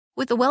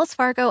With the Wells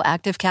Fargo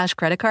Active Cash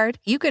Credit Card,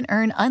 you can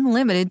earn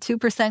unlimited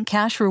 2%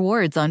 cash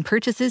rewards on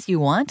purchases you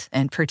want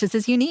and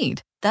purchases you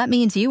need. That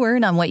means you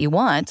earn on what you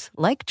want,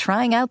 like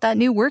trying out that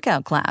new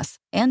workout class,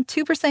 and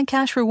 2%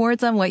 cash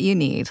rewards on what you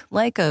need,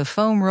 like a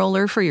foam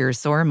roller for your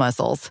sore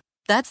muscles.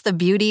 That's the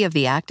beauty of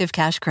the Active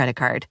Cash Credit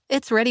Card.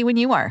 It's ready when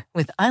you are,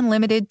 with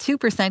unlimited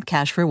 2%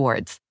 cash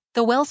rewards.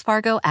 The Wells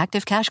Fargo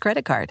Active Cash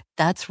Credit Card.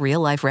 That's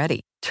real life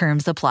ready.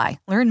 Terms apply.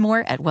 Learn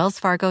more at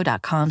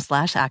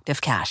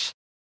wellsfargo.com/activecash.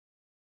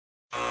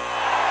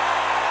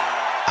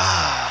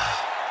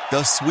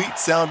 The sweet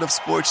sound of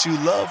sports you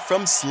love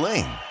from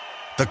Sling.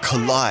 The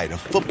collide of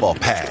football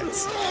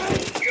pads.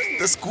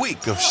 The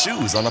squeak of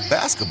shoes on a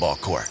basketball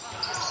court.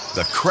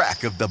 The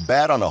crack of the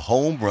bat on a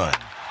home run.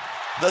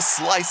 The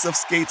slice of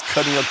skates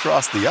cutting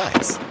across the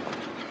ice.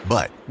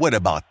 But what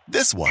about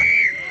this one?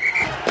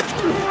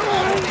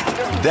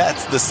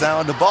 That's the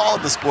sound of all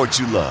the sports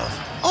you love,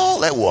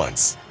 all at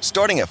once.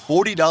 Starting at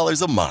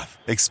 $40 a month.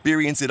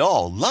 Experience it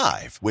all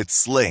live with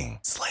Sling.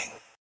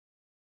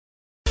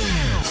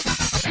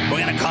 We're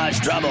going to cause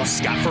trouble.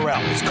 Scott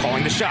Farrell is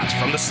calling the shots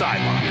from the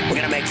sideline. We're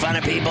going to make fun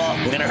of people.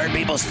 We're going to hurt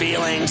people's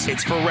feelings.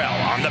 It's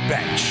Farrell on the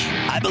bench.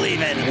 I believe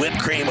in whipped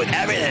cream with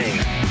everything.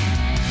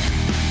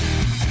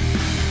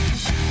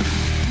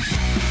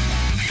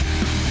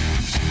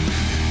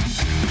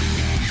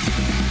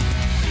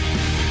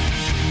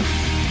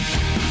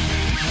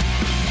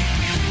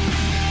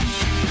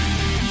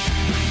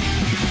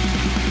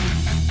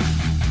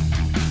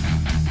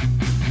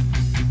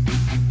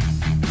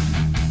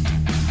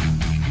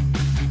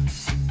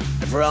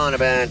 Farrell on the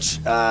bench.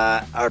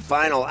 Our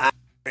final hour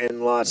in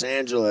Los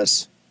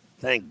Angeles,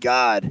 thank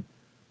God,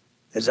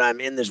 as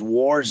I'm in this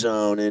war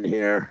zone in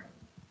here.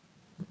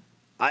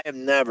 I have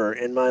never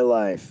in my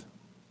life,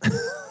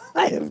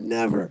 I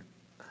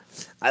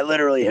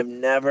literally have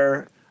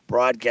never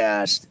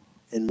broadcast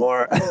in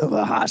more of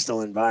a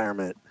hostile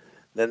environment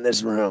than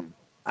this room.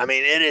 I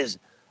mean, it is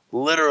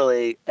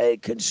literally a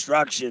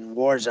construction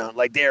war zone.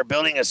 Like they are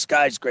building a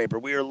skyscraper.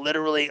 We are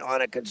literally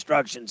on a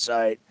construction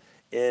site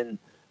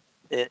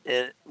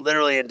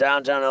literally in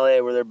downtown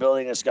LA where they're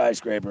building a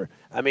skyscraper.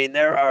 I mean,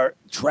 there are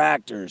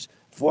tractors,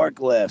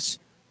 forklifts,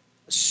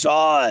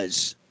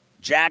 saws,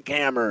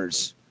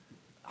 jackhammers,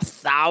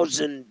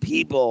 1,000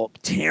 people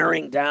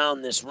tearing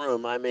down this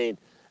room. I mean,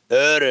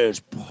 it is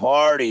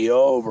party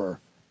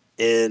over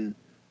in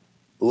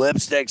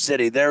Lipstick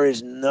City. There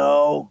is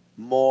no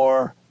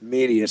more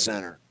media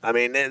center. I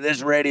mean,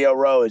 this Radio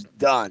Row is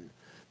done.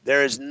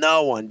 There is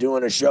no one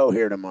doing a show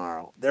here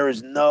tomorrow. There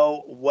is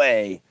no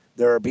way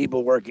there are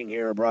people working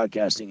here or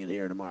broadcasting in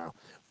here tomorrow.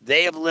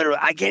 They have literally,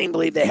 I can't even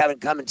believe they haven't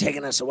come and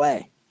taken us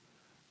away.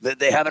 That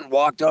they haven't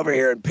walked over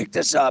here and picked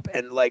us up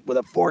and like with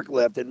a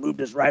forklift and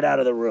moved us right out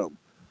of the room.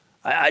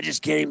 I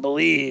just can't even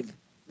believe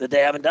that they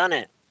haven't done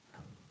it.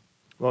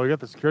 Well, you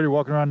got the security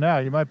walking around now.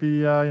 You might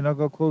be,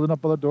 go closing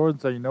up other doors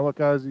and say, you know what,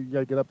 guys, you got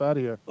to get up out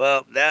of here.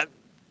 Well, that's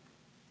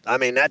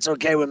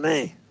okay with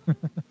me.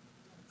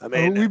 I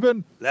mean,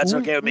 that's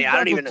okay with me. I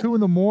don't even 2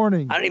 in the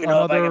morning. I don't even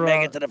know if I can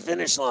make it to the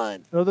finish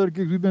line. Other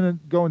gigs, we've been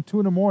going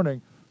 2 in the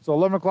morning, so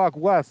 11 o'clock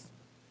west,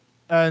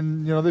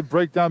 and they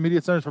break down media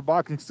centers for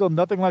boxing. Still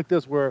nothing like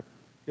this, where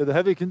the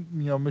heavy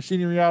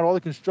machinery out, all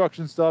the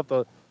construction stuff,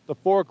 the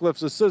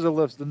forklifts, the scissor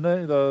lifts,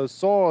 the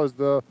saws,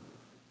 the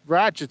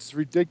ratchets.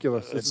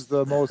 Ridiculous. This is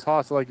the most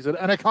hostile, like you said,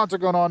 and a concert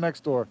going on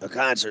next door.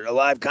 A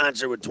live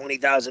concert with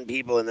 20,000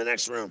 people in the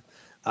next room.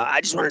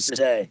 I just wanted to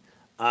say.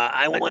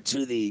 I went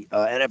to the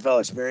NFL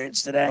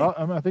Experience today.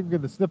 I think we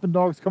got the Sniffing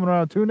Dogs coming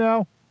around too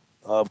now.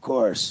 Of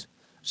course.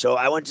 So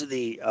I went to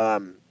the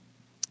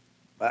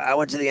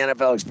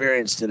NFL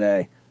Experience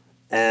today,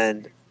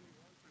 and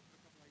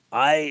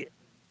I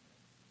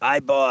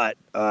bought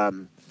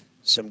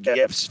some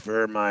gifts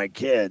for my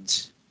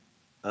kids,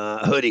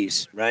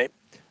 hoodies, right?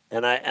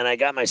 And I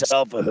got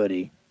myself a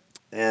hoodie,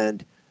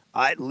 and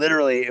I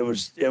literally it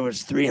was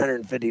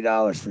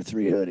 $350 for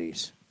 3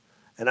 hoodies.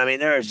 And, I mean,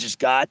 there has just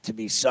got to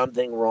be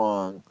something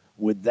wrong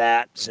with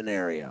that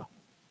scenario.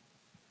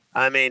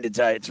 I mean, to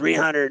tell you,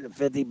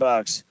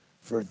 $350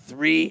 for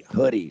 3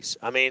 hoodies.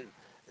 I mean,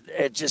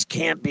 it just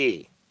can't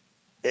be.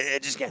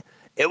 It just can't.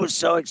 It was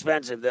so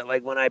expensive that,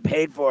 like, when I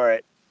paid for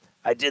it,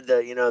 I did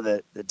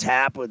the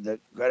tap with the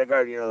credit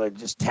card, like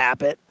just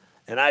tap it.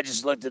 And I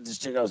just looked at this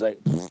chick. I was like,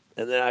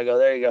 and then I go,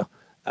 there you go.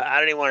 I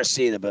don't even want to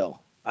see the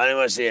bill. I don't even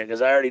want to see it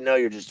because I already know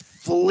you're just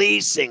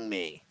fleecing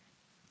me.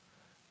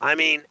 I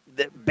mean,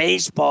 the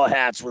baseball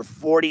hats were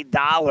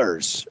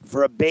 $40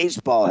 for a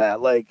baseball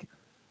hat. Like,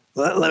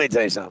 let me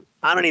tell you something.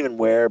 I don't even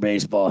wear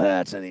baseball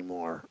hats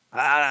anymore.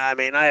 I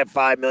mean, I have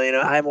 5 million.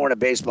 I haven't worn a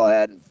baseball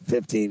hat in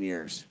 15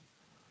 years.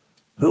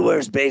 Who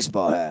wears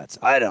baseball hats?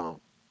 I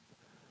don't.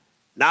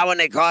 Not when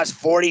they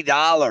cost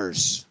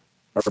 $40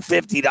 or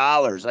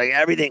 $50. Like,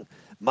 everything.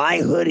 My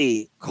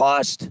hoodie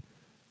cost,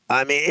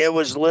 I mean, it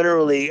was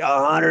literally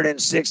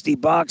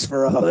 $160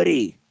 for a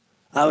hoodie.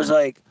 I was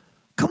like,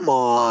 come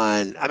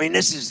on. I mean,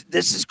 this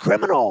is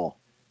criminal.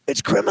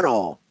 It's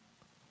criminal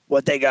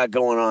what they got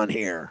going on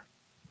here.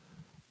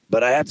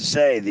 But I have to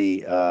say,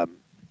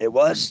 it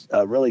was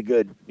a really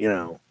good,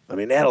 I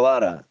mean, they had a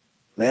lot of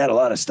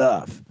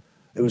stuff.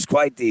 It was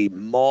quite the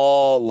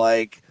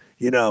mall-like,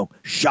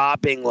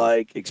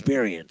 shopping-like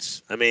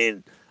experience. I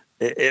mean,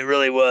 it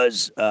really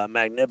was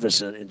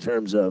magnificent in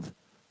terms of,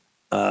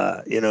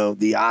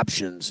 the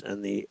options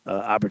and the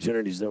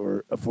opportunities that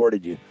were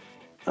afforded you.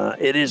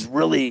 It is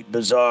really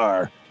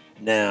bizarre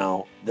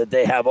now that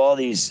they have all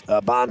these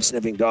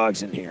bomb-sniffing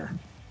dogs in here.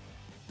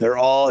 They're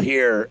all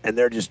here, and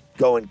they're just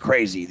going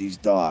crazy, these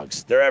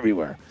dogs. They're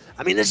everywhere.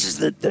 I mean, this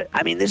is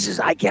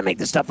I can't make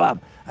this stuff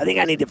up. I think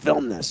I need to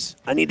film this.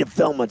 I need to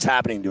film what's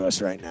happening to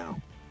us right now.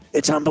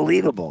 It's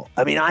unbelievable.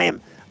 I mean,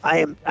 I'm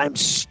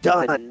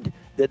stunned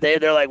that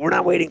they're like, we're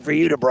not waiting for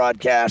you to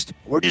broadcast.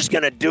 We're just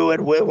going to do it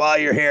while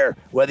you're here,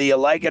 whether you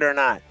like it or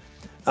not.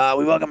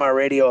 We welcome our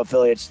radio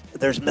affiliates.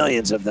 There's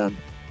millions of them.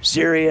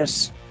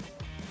 Sirius,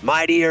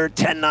 Mightier,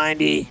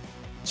 1090,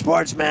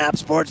 Sports Map,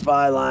 Sports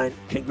Byline.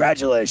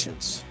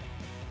 Congratulations.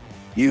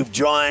 You've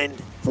joined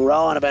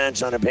Ferrall on a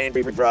Bench on a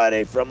Pain-Free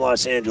Friday from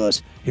Los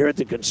Angeles here at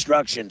the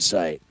construction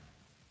site.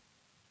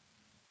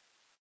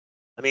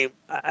 I mean,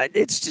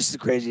 it's just the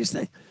craziest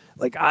thing.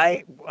 Like,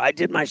 I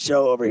did my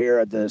show over here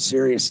at the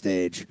Sirius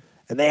stage,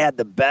 and they had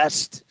the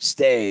best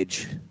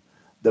stage,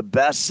 the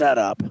best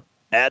setup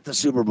at the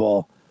Super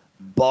Bowl,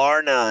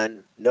 bar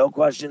none, no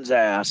questions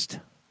asked.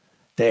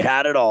 They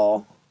had it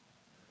all,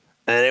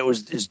 and it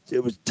was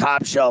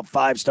top shelf,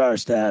 5-star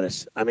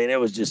status. I mean, it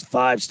was just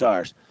 5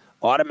 stars.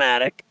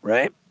 Automatic,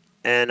 right?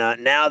 And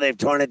now they've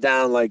torn it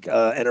down like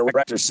an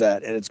erector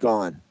set, and it's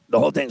gone. The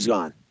whole thing's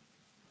gone.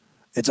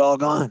 It's all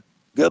gone.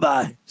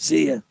 Goodbye.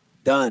 See ya.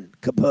 Done.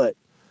 Kaput.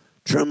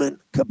 Truman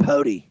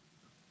Capote.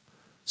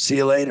 See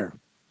you later.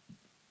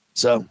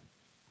 So,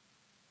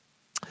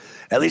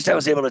 at least I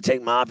was able to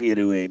take Mafia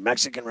to a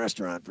Mexican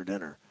restaurant for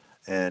dinner.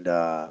 And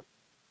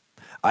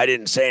I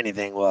didn't say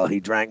anything while he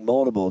drank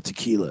multiple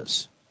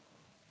tequilas.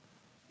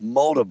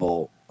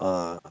 Multiple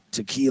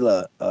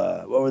tequila,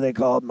 what were they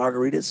called?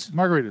 Margaritas?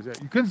 Margaritas, yeah.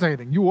 You couldn't say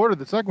anything. You ordered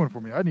the second one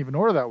for me. I didn't even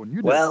order that one. You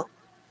did. Well,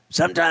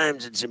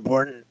 sometimes it's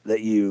important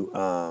that you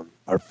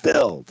are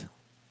filled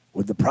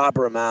with the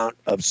proper amount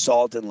of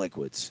salt and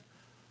liquids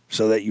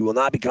so that you will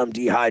not become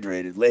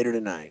dehydrated later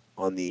tonight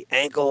on the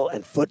ankle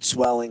and foot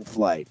swelling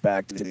flight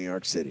back to New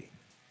York City.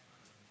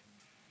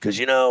 Because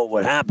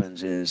what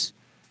happens is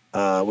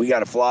we got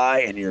to fly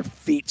and your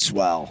feet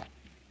swell.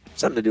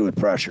 Something to do with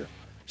pressure.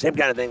 Same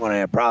kind of thing when I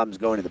have problems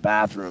going to the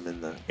bathroom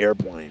in the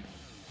airplane.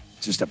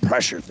 It's just a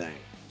pressure thing.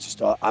 It's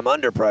just I'm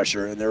under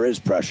pressure, and there is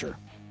pressure.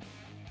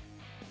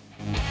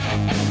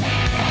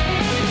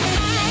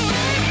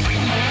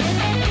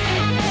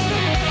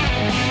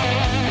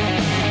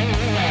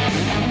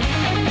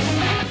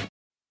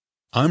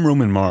 I'm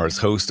Roman Mars,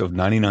 host of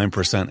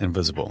 99%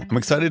 Invisible. I'm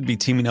excited to be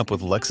teaming up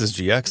with Lexus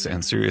GX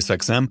and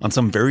SiriusXM on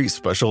some very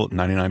special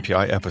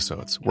 99PI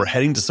episodes. We're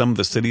heading to some of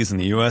the cities in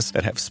the U.S.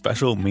 that have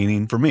special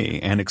meaning for me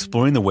and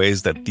exploring the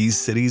ways that these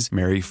cities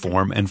marry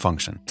form and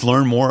function. To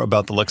learn more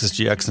about the Lexus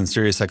GX and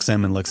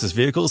SiriusXM and Lexus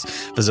vehicles,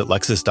 visit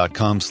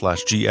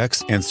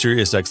lexus.com/GX and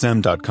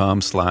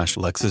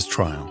SiriusXM.com/Lexus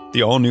Trial.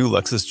 The all-new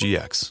Lexus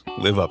GX.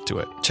 Live up to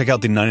it. Check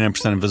out the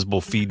 99%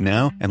 Invisible feed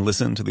now and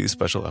listen to these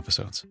special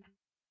episodes.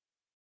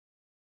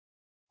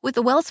 With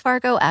the Wells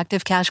Fargo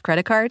Active Cash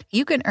Credit Card,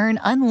 you can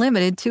earn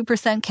unlimited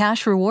 2%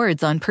 cash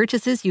rewards on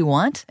purchases you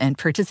want and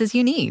purchases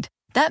you need.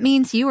 That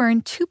means you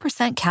earn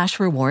 2% cash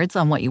rewards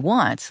on what you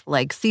want,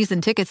 like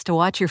season tickets to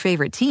watch your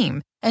favorite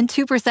team, and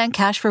 2%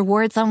 cash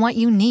rewards on what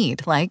you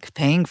need, like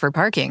paying for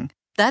parking.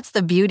 That's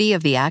the beauty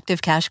of the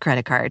Active Cash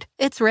Credit Card.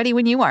 It's ready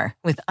when you are,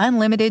 with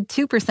unlimited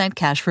 2%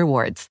 cash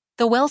rewards.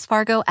 The Wells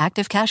Fargo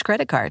Active Cash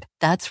Credit Card.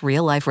 That's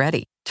real life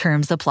ready.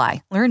 Terms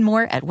apply. Learn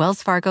more at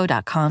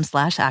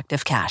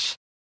wellsfargo.com/activecash.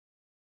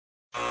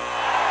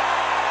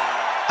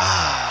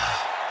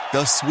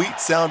 The sweet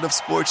sound of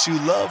sports you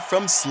love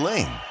from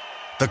Sling.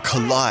 The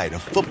collide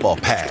of football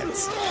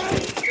pads.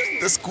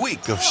 The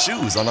squeak of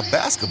shoes on a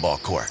basketball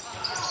court.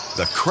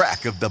 The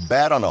crack of the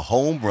bat on a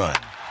home run.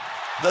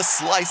 The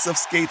slice of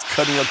skates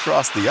cutting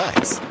across the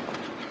ice.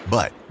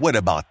 But what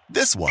about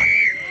this one?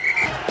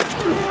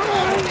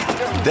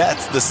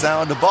 That's the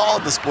sound of all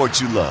the sports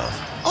you love,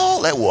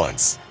 all at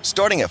once.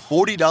 Starting at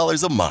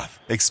 $40 a month.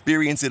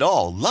 Experience it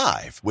all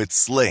live with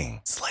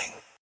Sling.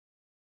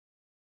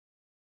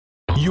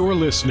 You're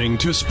listening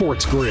to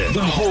Sports Grid,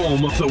 the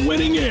home of the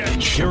winning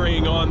edge,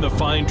 carrying on the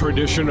fine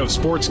tradition of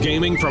sports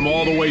gaming from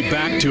all the way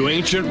back to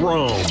ancient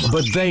Rome.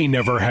 But they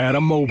never had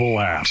a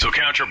mobile app. So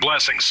count your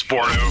blessings,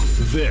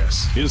 Sporto.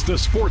 This is the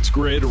Sports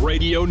Grid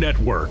Radio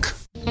Network.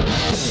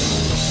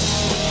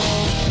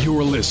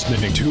 You're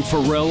listening to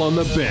Ferrall on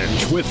the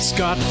Bench with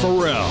Scott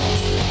Ferrall.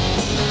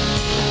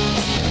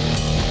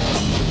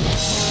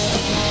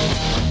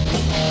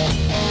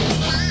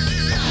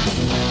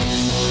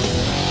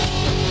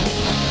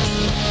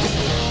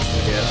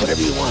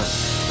 Whatever you want.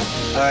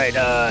 All right,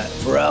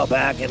 Ferrall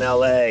back in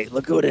L.A.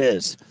 Look who it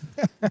is.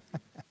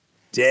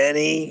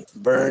 Danny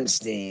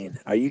Bernstein.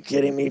 Are you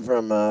kidding me?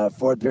 From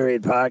Fourth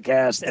Period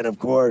Podcast and, of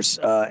course,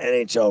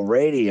 NHL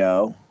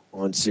Radio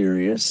on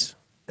Sirius.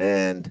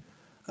 And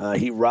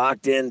He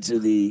rocked into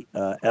the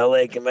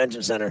L.A.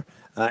 Convention Center.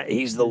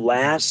 He's the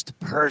last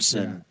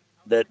person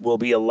that will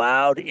be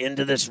allowed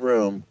into this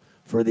room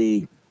for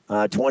the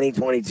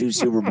 2022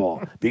 Super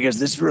Bowl because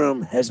this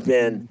room has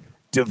been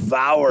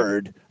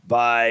devoured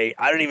by,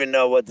 I don't even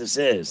know what this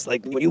is.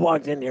 Like, when you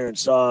walked in here and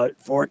saw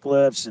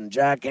forklifts and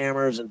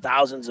jackhammers and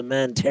thousands of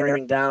men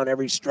tearing down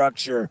every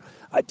structure,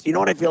 you know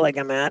what I feel like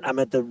I'm at? I'm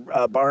at the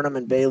Barnum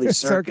and Bailey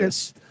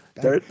Circus.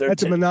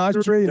 That's a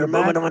menagerie. They're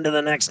moving on to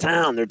the next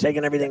town. They're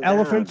taking everything down.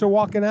 Elephants are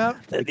walking out.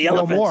 The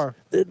elephants. More.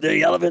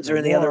 The elephants are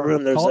in the other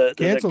room. There's a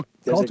cancel.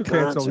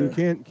 You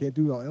can't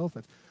do all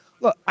elephants.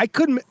 Look,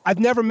 I've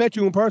never met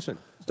you in person.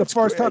 It's the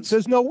first time.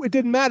 It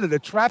didn't matter. The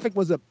traffic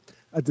was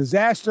a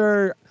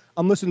disaster.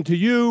 I'm listening to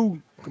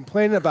you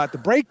complaining about the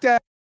breakdown.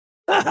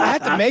 I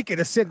had to make it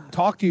to sit and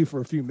talk to you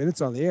for a few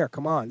minutes on the air.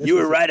 Come on. You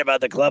were right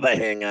about the club I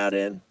hang out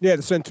in. Yeah,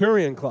 the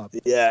Centurion Club.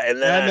 Yeah,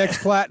 and then Amex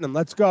Platinum.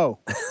 Let's go.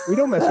 We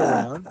don't mess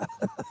around.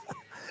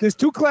 There's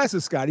two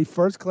classes, Scotty.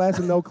 First class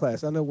and no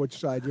class. I know which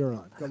side you're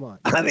on. Come on.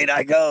 I mean,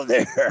 I go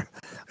there.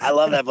 I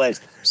love that place.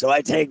 So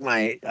I take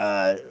my,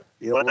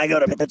 when I go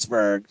to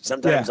Pittsburgh,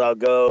 sometimes I'll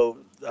go,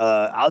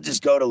 I'll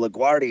just go to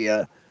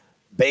LaGuardia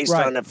based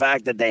on the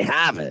fact that they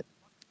have it.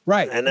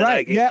 Right. And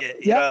then you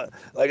know,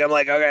 like, I'm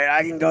like, okay,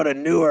 I can go to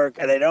Newark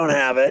and they don't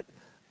have it.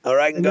 Or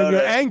I can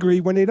you're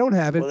angry when they don't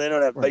have it. Well, they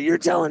don't have But you're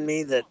telling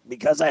me that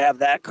because I have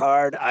that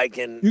card, I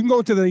can. You can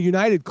go to the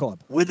United Club.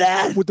 With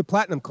that? With the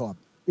Platinum Club.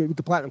 With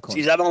the Platinum Club.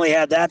 Jeez, I've only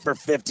had that for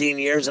 15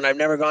 years and I've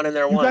never gone in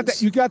there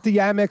once. You got the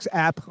Amex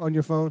app on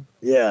your phone?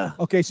 Yeah.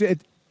 Okay, so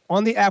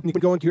on the app, you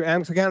can go into your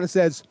Amex account and it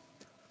says,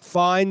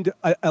 find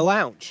a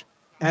lounge.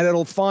 And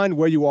it'll find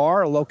where you are,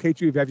 it'll locate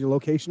you if you have your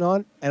location on,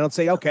 and it'll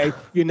say, okay,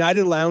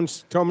 United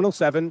Lounge, Terminal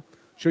 7,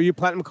 show your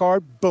Platinum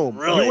card, boom.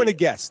 Really? You win a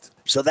guest.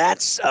 So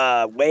that's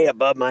way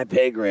above my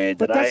pay grade.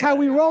 But that's how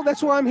we roll.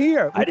 That's why I'm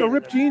here. With the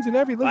ripped jeans and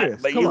everything. Look at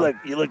this. But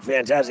you look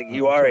fantastic.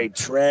 You are a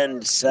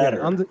trend setter.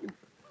 Yeah,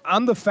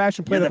 I'm the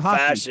fashion plate of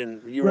hockey.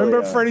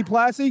 Remember Freddie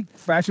Blassie?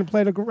 Fashion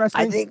plate of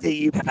wrestling? I think that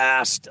you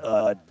passed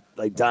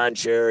like Don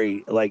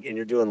Cherry, and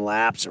you're doing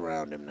laps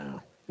around him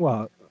now.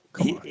 Well,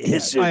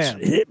 his suits,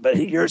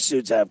 your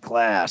suits have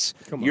class.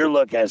 Your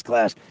look has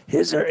class.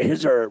 His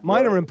are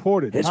mine are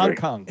imported. Hong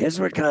Kong. His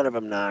were kind of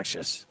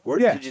obnoxious.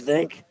 Did you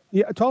think?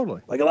 Yeah, totally.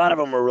 Like a lot of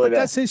them were really bad.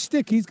 That's his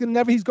stick. He's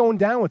going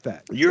down with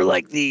that. You're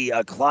like the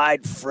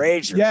Clyde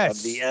Frazier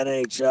of the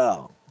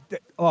NHL.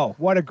 Oh,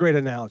 what a great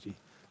analogy.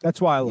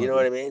 That's why I love it. You know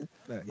what I mean?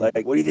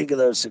 Like, what do you think of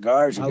those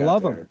cigars you got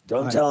love there? them.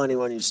 Don't tell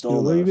anyone you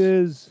stole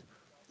those.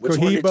 Which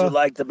one did you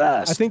like the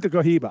best? I think the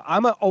Cohiba.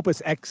 I'm an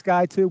Opus X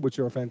guy too, which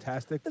are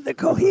fantastic. The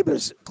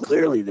Cohiba's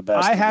clearly the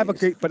best. I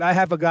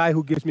have a guy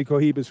who gives me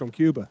Cohibas from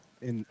Cuba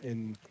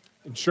in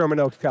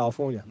Sherman Oaks,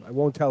 California. I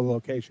won't tell the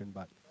location,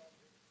 but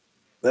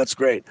that's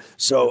great.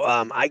 So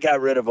I got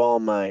rid of all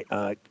my.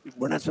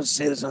 We're not supposed to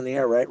say this on the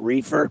air, right?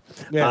 Reefer.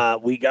 Yeah.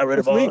 We got rid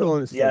of all. Legal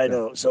in this I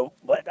know. So,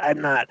 but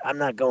I'm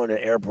not going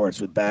to airports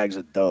with bags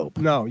of dope.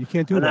 No, you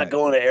can't do that. I'm that. not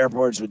going to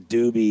airports with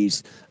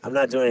doobies. I'm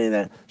not doing any of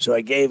that. So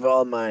I gave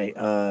all my.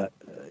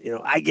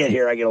 I get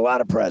here, I get a lot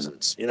of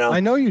presents. I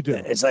know you do.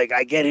 It's like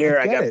I get here,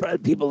 I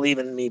got people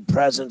leaving me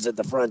presents at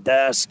the front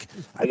desk.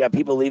 I got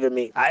people leaving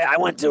me. I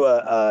went to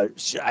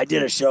I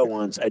did a show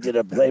once. I did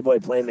a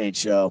Playboy Playmate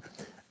show.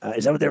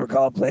 Is that what they were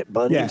called?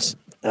 Bunnies?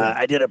 Yeah.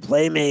 I did a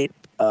Playmate,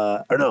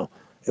 it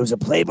was a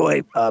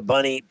Playboy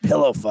bunny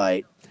pillow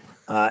fight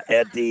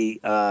at the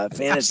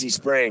Fantasy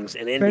Springs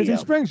in Indio. Fantasy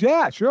Springs,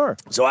 yeah, sure.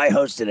 So I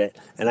hosted it,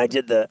 and I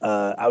did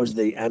I was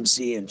the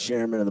MC and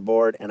chairman of the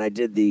board, and I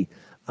did the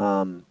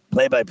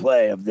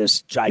play-by-play of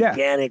this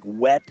gigantic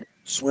wet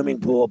swimming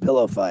pool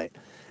pillow fight,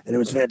 and it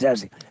was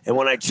fantastic. And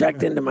when I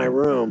checked into my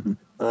room,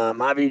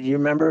 Avi, do you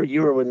remember?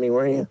 You were with me,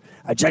 weren't you?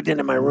 I checked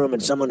into my room,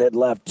 and someone had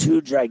left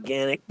 2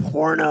 gigantic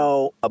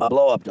porno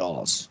blow-up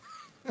dolls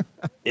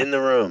in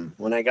the room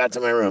when I got to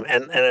my room,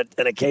 and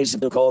a case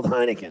of cold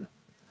Heineken,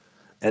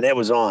 and it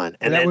was on.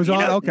 And that was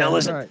on? Okay. Now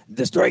listen,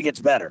 the story gets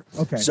better.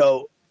 Okay.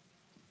 So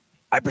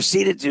I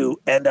proceeded to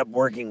end up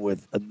working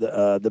with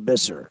the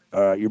Bisser,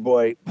 your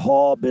boy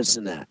Paul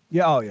Bissonnette.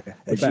 Yeah, oh yeah.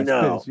 As you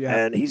know,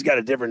 and he's got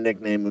a different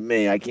nickname with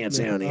me. I can't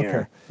say on the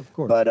air. Of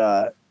course.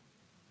 But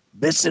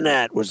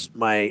Bissonnette was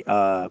my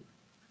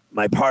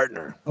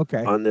partner.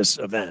 Okay. On this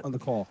event. On the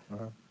call.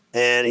 Uh-huh.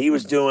 And he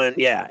was doing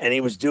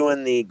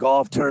the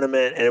golf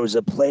tournament, and it was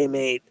a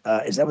Playmate.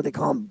 Is that what they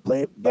call them?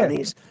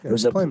 Bunnies? Yeah, it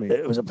was a Playmate.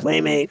 It was a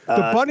Playmate.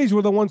 The bunnies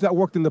were the ones that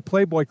worked in the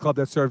Playboy Club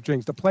that served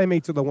drinks. The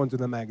Playmates are the ones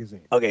in the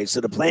magazine. Okay, so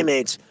the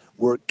Playmates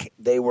were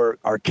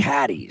our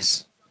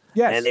caddies.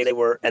 Yes.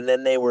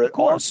 And they were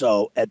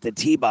also at the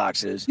tee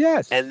boxes.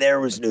 Yes. And there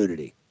was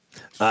nudity.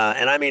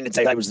 And I mean,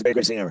 it was the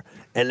biggest thing ever.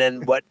 And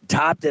then what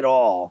topped it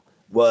all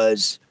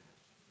is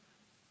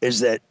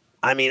that,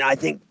 I mean, I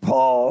think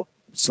Paul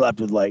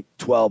slept with like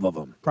 12 of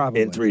them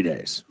probably in 3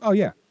 days. Oh,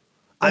 yeah.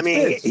 I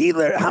mean,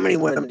 how many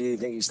women do you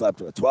think he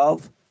slept with?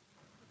 12?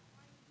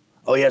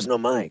 Oh, he has no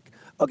mic.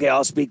 Okay,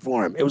 I'll speak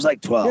for him. It was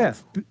like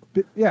 12.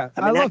 Yeah.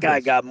 I mean, that guy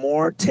got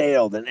more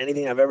tail than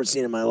anything I've ever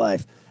seen in my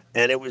life.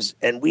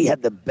 And we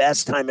had the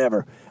best time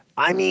ever.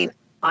 I mean,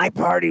 I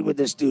partied with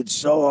this dude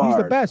so hard.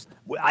 He's the best.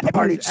 I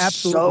partied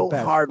so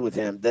hard with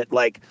him that,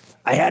 like,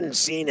 I hadn't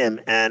seen him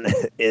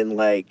in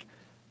like,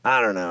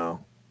 I don't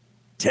know,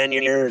 10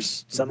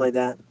 years, something like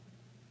that.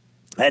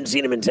 I hadn't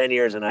seen him in 10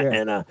 years,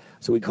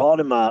 so we called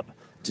him up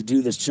to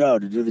do this show,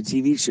 to do the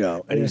TV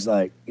show, and he's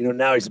like,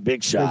 now he's a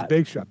big shot.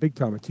 He's big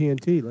time,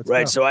 TNT. Let's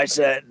right. go. So I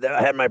said,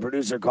 I had my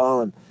producer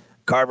call him.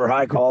 Carver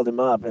High called him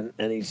up, and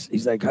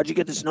he's like, "How'd you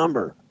get this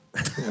number?"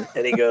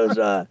 And he goes,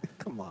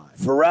 "Come on,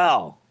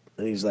 Pharrell."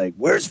 And he's like,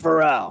 "Where's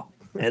Pharrell?"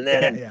 And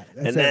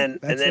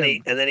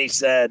then he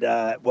said,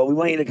 "Well, we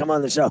want you to come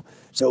on the show."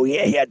 So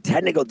he had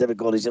technical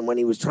difficulties, and when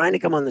he was trying to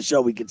come on the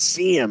show, we could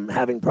see him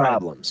having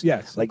problems. Right.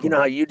 Yes, like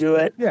how you do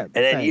it. Yeah, and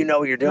then you know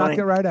what you're doing. Knock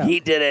it right out.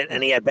 He did it,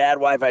 and he had bad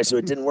Wi-Fi, so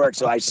it didn't work.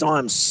 So I saw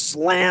him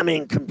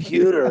slamming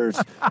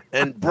computers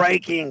and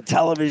breaking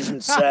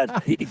television sets.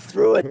 He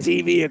threw a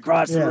TV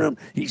across the room.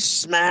 He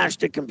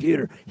smashed a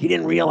computer. He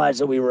didn't realize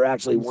that we were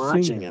actually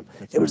watching him.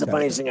 It was the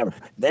funniest thing ever.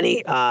 Then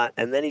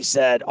he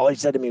said, all he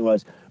said to me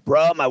was,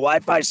 "Bro, my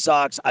Wi-Fi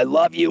sucks. I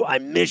love you. I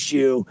miss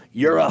you.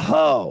 You're a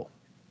hoe."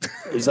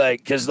 He's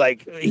like, because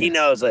he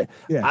knows,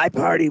 I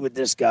party with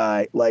this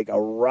guy like a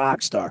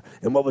rock star.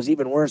 And what was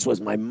even worse was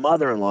my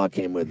mother-in-law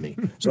came with me.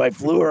 So I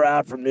flew her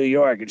out from New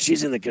York, and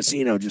she's in the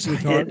casino just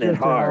hitting it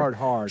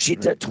hard. She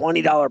took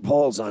 $20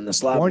 pulls on the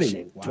slot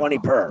machine, 20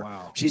 per.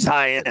 Wow. She's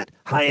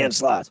high-end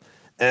slots.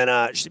 And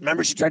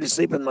remember, she tried to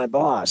sleep with my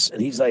boss,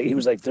 and he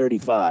was like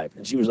 35,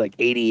 and she was like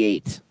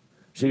 88.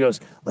 She goes,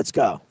 "Let's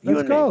go.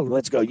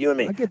 Let's go, you and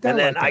me." And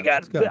then I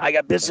got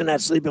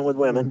Bissonette sleeping with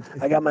women.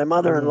 I got my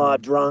mother-in-law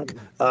drunk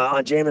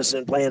on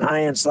Jameson playing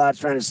high-end slots,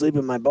 trying to sleep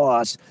with my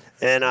boss.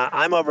 And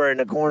I'm over in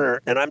the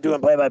corner, and I'm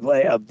doing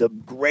play-by-play of the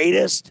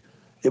greatest.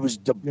 It was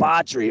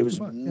debauchery. It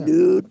was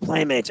nude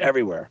playmates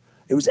everywhere.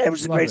 It was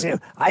the greatest thing.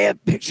 I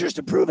have pictures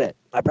to prove it.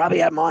 I probably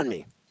have them on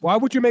me. Why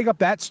would you make up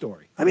that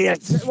story? I mean,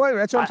 that's what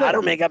I'm saying. I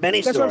don't make up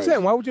any stories. That's what I'm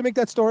saying. Why would you make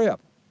that story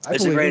up?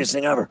 It's the greatest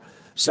thing ever.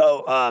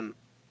 So,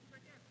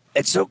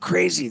 it's so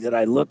crazy that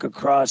I look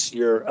across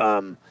your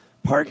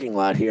parking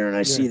lot here and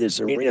I see this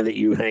arena that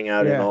you hang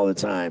out in all the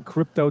time.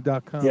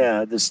 Crypto.com.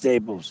 Yeah, the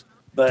Staples.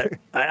 But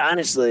I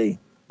honestly,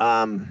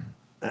 I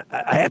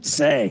have to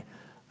say,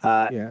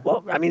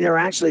 well, I mean, they're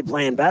actually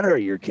playing better,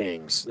 your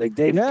Kings. Like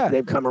they've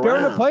come around. They're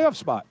in a playoff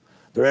spot.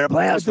 They're in a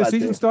playoff spot. The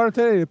season started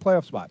today, the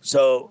playoff spot.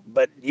 So,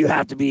 but you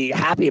have to be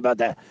happy about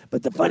that.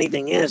 But the funny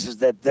thing is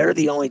that they're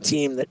the only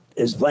team that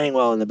is playing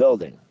well in the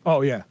building.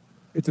 Oh, yeah.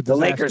 It's a disaster.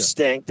 The Lakers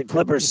stink. The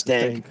Clippers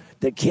stink.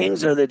 The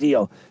Kings are the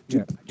deal.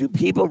 Do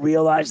people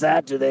realize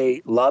that? Do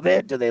they love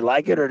it? Do they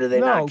like it, or do they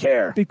not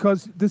care?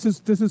 Because this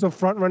is a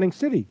front-running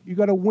city. You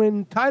got to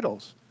win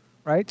titles,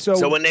 right?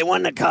 So when they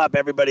won the cup,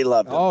 everybody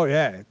loved it. Oh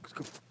yeah,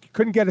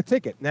 couldn't get a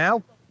ticket.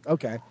 Now,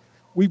 okay,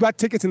 we got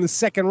tickets in the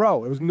second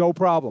row. It was no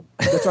problem.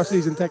 That's our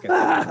season ticket.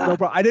 No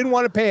problem. I didn't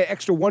want to pay an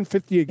extra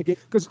 $150 a game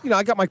because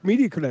I got my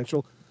media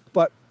credential,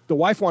 but the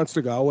wife wants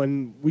to go,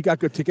 and we got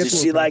good tickets.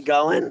 Does she like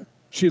going?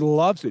 She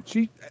loves it.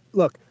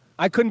 Look,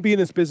 I couldn't be in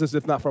this business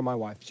if not for my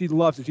wife. She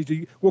loves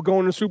it. We're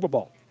going to the Super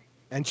Bowl,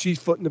 and she's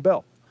footing the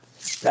bill.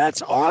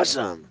 That's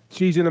awesome.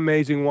 She's an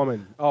amazing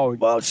woman. Oh,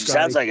 well, she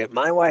sounds like it.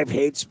 My wife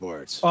hates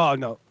sports. Oh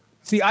no.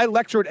 See, I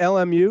lecture at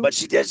LMU, but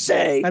she did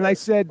say, and I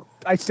say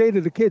to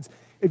the kids,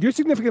 if your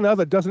significant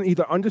other doesn't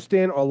either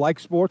understand or like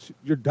sports,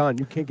 you're done.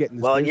 You can't get in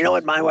this. Well, business. You know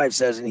what my wife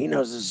says, and he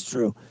knows this is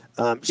true.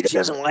 She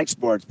doesn't like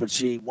sports, but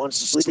she wants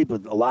to sleep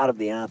with a lot of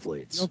the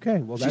athletes. Okay,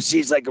 well,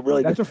 she's like a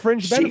really that's a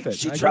fringe benefit.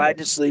 She tried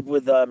to sleep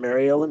with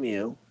Mario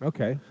Lemieux.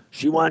 Okay,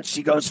 she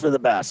goes for the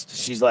best.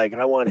 She's like,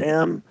 I want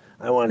him.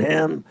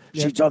 Yeah.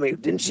 She told me,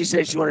 didn't she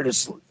say she wanted to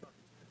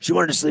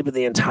sleep with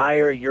the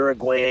entire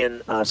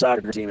Uruguayan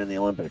soccer team in the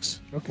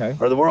Olympics? Okay,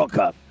 or the World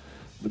Cup,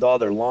 with all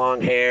their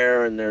long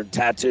hair and their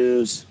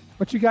tattoos.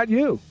 But she got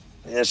you.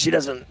 Yeah, she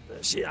doesn't.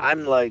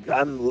 I'm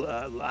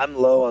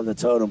low on the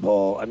totem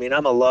pole. I mean,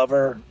 I'm a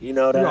lover, you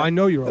know that. No, I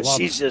know you're a but lover.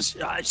 She's just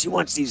she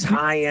wants these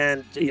high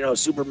end,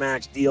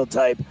 supermax deal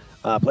type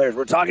players.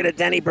 We're talking to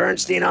Denny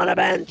Bernstein on a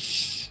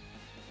bench.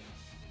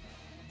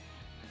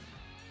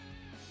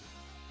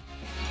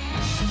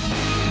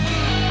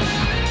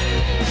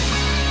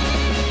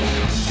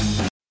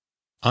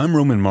 I'm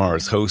Roman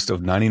Mars, host of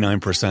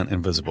 99%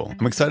 Invisible.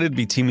 I'm excited to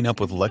be teaming up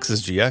with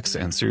Lexus GX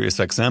and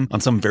SiriusXM on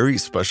some very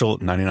special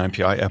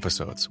 99PI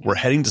episodes. We're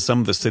heading to some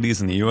of the cities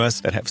in the U.S.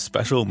 that have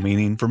special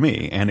meaning for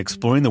me and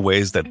exploring the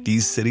ways that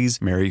these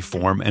cities marry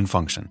form and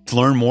function. To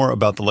learn more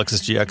about the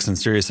Lexus GX and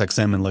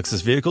SiriusXM and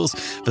Lexus vehicles,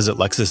 visit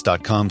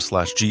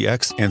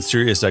lexus.com/GX and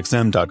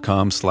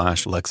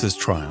SiriusXM.com/Lexus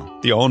Trial.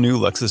 The all-new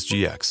Lexus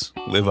GX.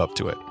 Live up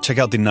to it. Check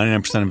out the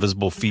 99%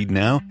 Invisible feed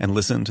now and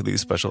listen to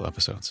these special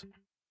episodes.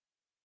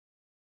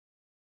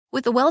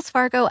 With the Wells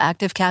Fargo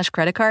Active Cash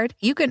Credit Card,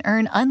 you can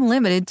earn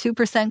unlimited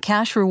 2%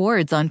 cash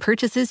rewards on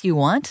purchases you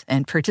want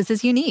and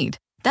purchases you need.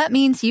 That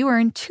means you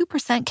earn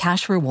 2%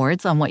 cash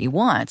rewards on what you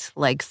want,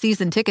 like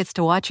season tickets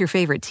to watch your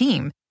favorite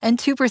team, and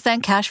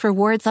 2% cash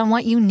rewards on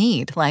what you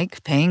need,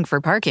 like paying for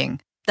parking.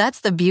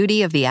 That's the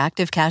beauty of the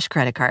Active Cash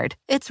Credit Card.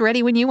 It's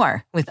ready when you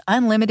are, with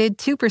unlimited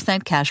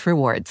 2% cash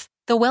rewards.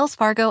 The Wells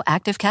Fargo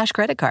Active Cash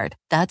Credit Card.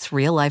 That's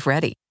real life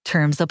ready.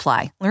 Terms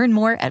apply. Learn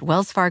more at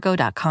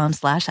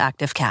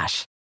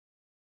wellsfargo.com/activecash.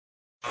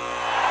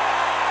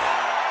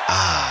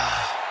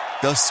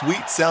 The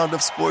sweet sound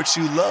of sports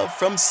you love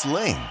from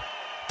Sling.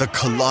 The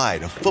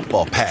collide of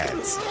football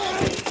pads.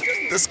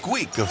 The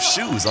squeak of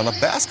shoes on a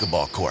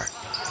basketball court.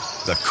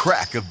 The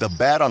crack of the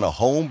bat on a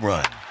home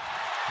run.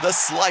 The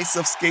slice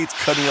of skates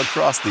cutting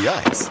across the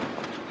ice.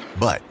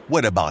 But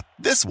what about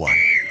this one?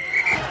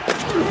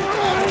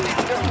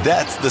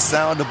 That's the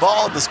sound of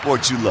all the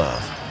sports you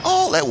love,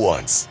 all at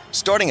once.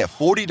 Starting at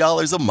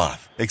 $40 a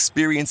month.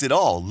 Experience it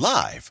all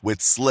live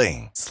with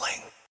Sling.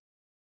 Sling.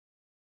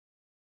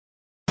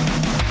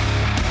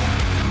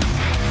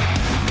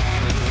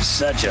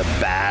 Such a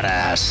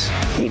badass.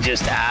 He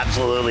just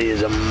absolutely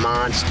is a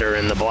monster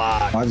in the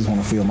block. I just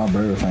want to feel my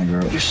bird finger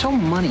up. You're so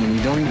money and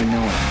you don't even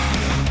know it.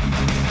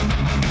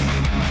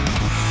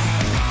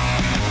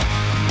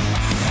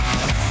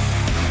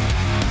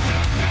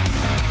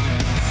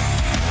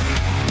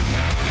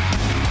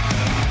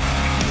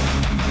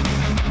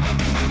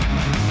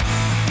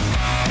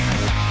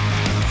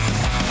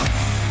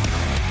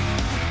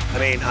 I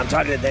mean, I'm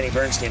talking to Denny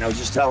Bernstein. I was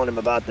just telling him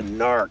about the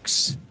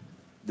narcs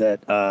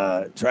that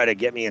try to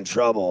get me in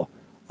trouble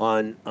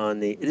on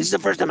the. This is the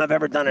first time I've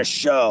ever done a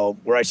show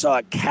where I saw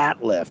a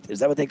cat lift. Is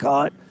that what they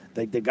call it?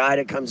 Like the guy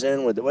that comes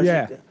in with the.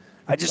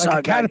 I just like saw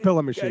a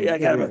caterpillar machine. Yeah,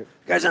 caterpillar.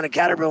 Guy's on a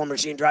caterpillar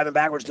machine driving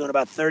backwards, doing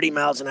about 30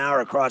 miles an hour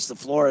across the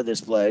floor of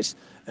this place,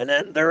 and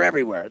then they're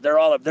everywhere. They're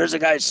all up. There's a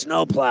guy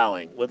snow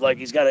plowing with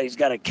he's got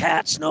a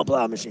cat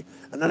snowplow machine.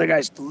 Another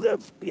guy's got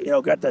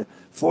the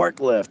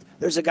forklift.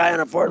 There's a guy on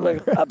a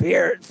forklift up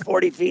here,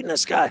 40 feet in the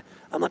sky.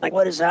 I'm like,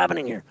 what is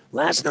happening here?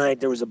 Last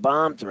night there was a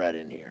bomb threat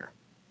in here.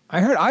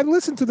 I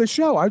listened to the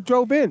show. I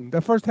drove in.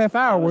 The first half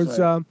hour was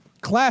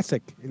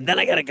classic. And then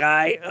I got a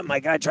guy. My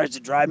guy tries to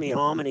drive me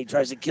home, and he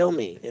tries to kill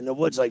me in the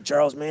woods like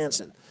Charles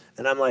Manson.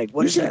 And I'm like,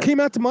 what is that? You came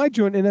out to my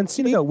joint in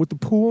Encino with the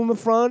pool in the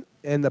front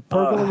and the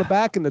pergola in the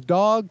back and the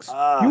dogs.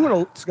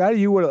 Scotty,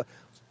 you would have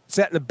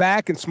sat in the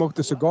back and smoked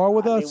a cigar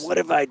with us. Mean, what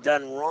have I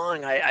done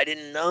wrong? I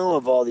didn't know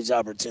of all these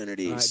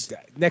opportunities.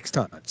 Next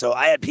time. So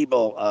I had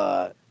people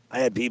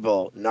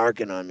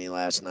narking on me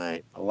last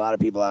night. A lot of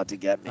people out to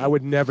get me. I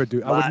would never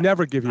do. I would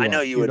never give you. I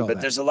know you wouldn't, but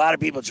that. There's a lot of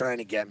people trying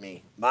to get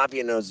me.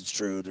 Mafia knows it's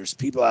true. There's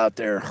people out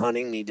there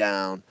hunting me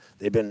down.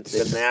 They've been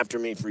after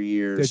me for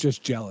years. They're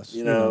just jealous.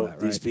 You know that, right?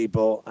 These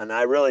people, and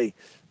I really.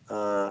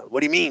 What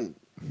do you mean,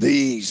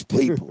 these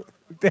people?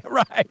 They're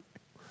right.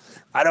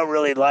 I don't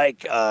really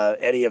like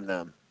any of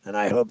them, and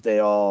I hope they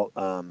all.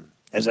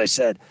 As I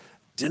said,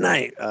 didn't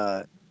I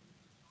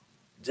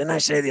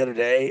say the other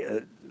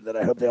day that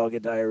I hope they all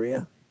get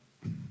diarrhea?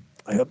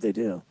 I hope they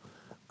do.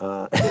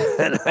 On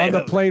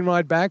the plane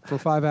ride back for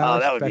 5 hours. Oh,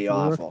 that would be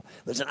awful.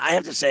 Listen, I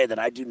have to say that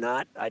I do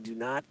not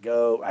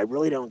go. I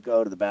really don't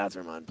go to the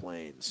bathroom on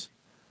planes.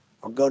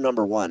 I'll go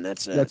number one.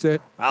 That's it. That's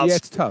it.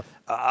 It's tough.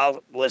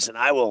 Listen.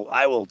 I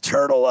will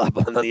turtle up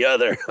on the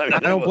other. I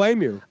don't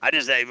blame you. I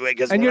just say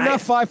because you're not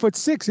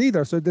 5'6"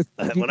 either, so you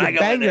can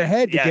bang your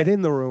head to get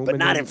in the room, but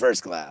not in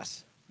first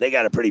class. They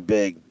got a pretty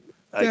big.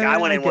 I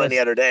went in one the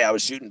other day. I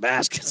was shooting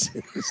baskets.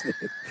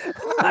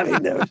 I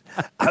mean,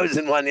 I was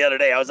in one the other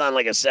day. I was on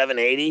like a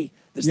 780.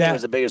 This thing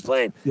was the biggest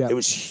plane. Yeah. It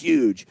was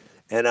huge.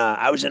 And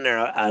I was in there.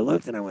 I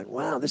looked and I went,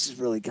 wow, this is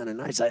really kind of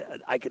nice.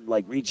 I could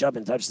like reach up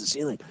and touch the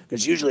ceiling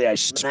because usually I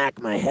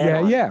smack my head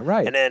on. Yeah,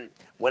 right. And then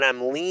when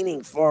I'm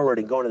leaning forward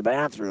and going to the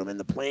bathroom and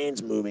the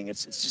plane's moving,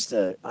 it's just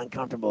an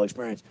uncomfortable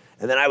experience.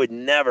 And then I would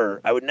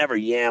never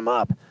yam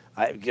up.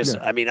 I'd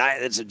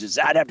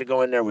have to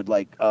go in there with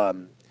like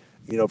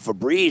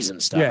Febreze and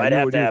stuff. I'd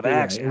have to have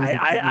action.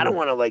 I don't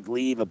want to like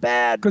leave a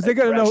bad because they're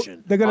gonna know.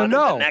 They're gonna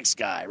know the next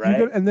guy,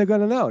 right? And they're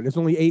gonna know. There's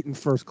only 8 in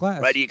first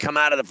class. Right? You come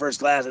out of the first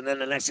class, and then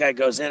the next guy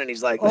goes in, and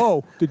he's like,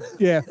 "Oh,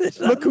 yeah,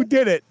 look who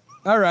did it!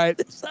 All right,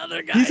 this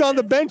other guy. He's on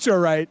the bench, all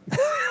right.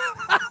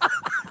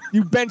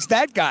 You benched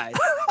that guy,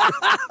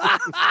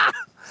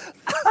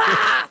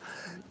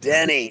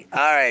 Denny. All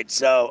right,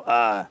 so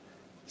I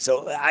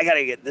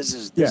gotta get this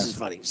is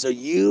funny. So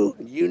you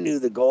knew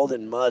the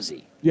Golden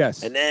Muzzy,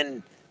 yes,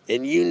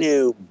 and you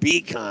knew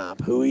B Comp,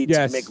 who eats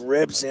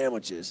McRib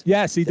sandwiches.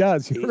 Yes, he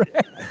does.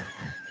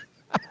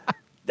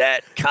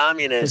 That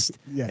communist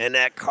and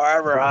that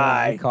Carver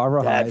High,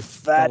 that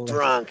fat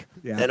drunk,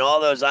 and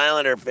all those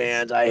Islander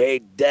fans I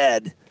hate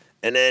dead.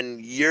 And then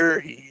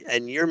you're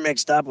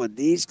mixed up with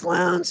these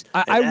clowns.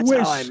 I wish.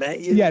 How I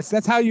met you. Yes,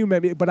 that's how you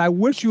met me. But I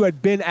wish you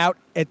had been out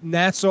at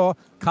Nassau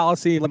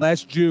Coliseum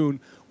last June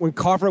when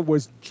Carver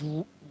was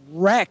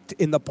wrecked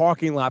in the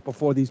parking lot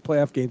before these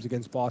playoff games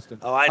against Boston.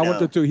 Oh, I know. I went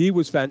there too. He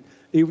was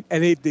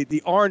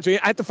the orange. I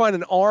had to find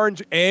an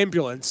orange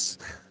ambulance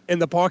in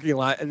the parking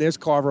lot, and there's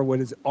Carver with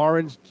his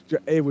orange.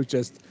 It was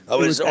just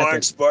Oh, his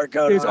orange sport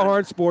coat. His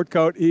orange sport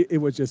coat. It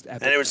was just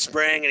epic. And it was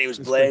spring, and he was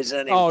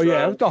blazing.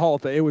 Yeah, it was the whole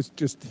thing. It was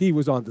just he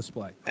was on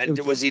display. And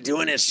was he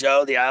doing his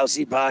show, the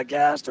ILC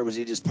podcast, or was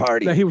he just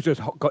partying? No, he was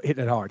just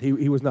hitting it hard.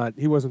 He was not.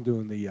 He wasn't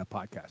doing the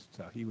podcast.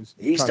 So he was.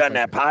 He's done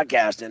that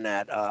podcast in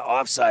that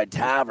Offside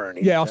Tavern.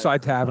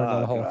 Offside Tavern,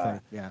 the whole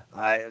thing. Yeah.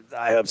 I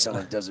hope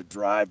someone does a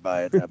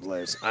drive-by at that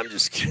place. I'm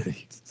just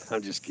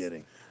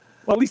kidding.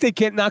 Well, at least they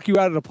can't knock you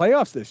out of the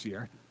playoffs this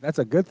year. That's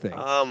a good thing.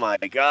 Oh, my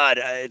God.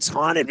 It's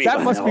haunted me.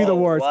 That must be the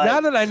worst. Life.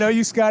 Now that I know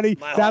you, Scotty,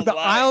 that the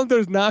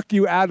Islanders knock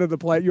you out of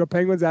the your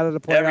Penguins out of the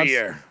playoffs. Every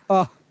year.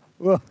 Oh,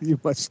 well, you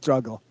must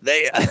struggle.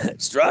 They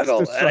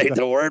struggle. That ain't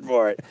the word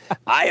for it.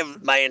 I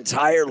have my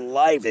entire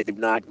life they've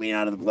knocked me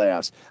out of the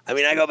playoffs. I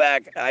mean, I go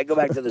back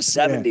to the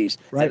 70s,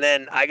 right. And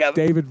then I got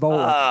David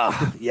Bullard.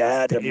 Oh, you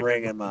had to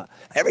bring him up.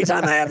 Every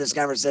time I have this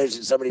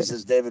conversation, somebody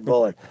says David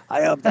Bullard.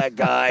 I hope that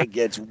guy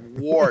gets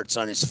warts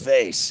on his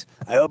face.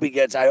 I hope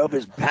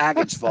his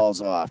package falls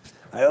off.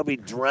 I hope he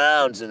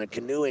drowns in a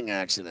canoeing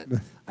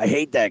accident. I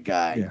hate that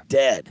guy. Yeah.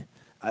 Dead.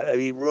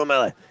 He ruined my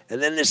life.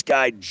 And then this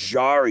guy,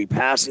 Jari,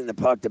 passing the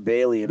puck to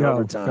Bailey in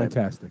overtime.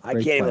 Fantastic. I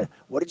can't even.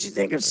 What did you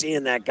think of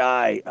seeing that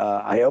guy?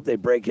 I hope they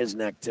break his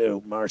neck,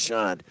 too,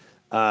 Marchand.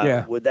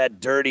 With that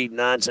dirty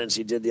nonsense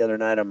he did the other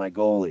night on my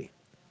goalie.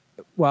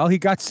 Well, he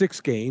got 6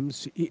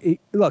 games.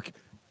 Look,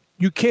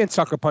 you can't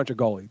sucker punch a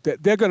goalie.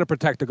 They're going to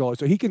protect the goalie.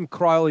 So he can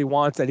cry all he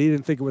wants that he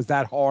didn't think it was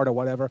that hard or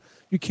whatever.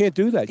 You can't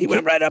do that. He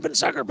went right up and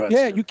sucker punched.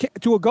 Yeah, you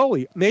can't to a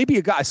goalie. Maybe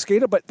a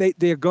skater, but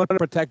they're going to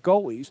protect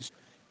goalies.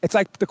 It's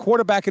like the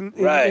quarterback in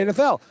the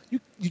NFL. You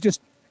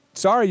just,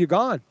 sorry, you're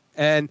gone.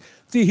 And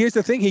see, here's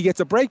the thing. He gets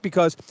a break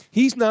because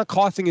he's not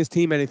costing his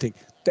team anything.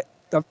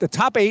 The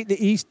top 8 in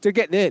the East, they're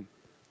getting in.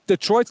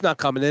 Detroit's not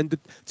coming in.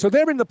 So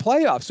they're in the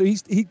playoffs. So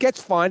he gets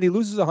fined. He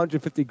loses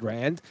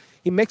 $150,000.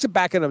 He makes it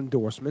back in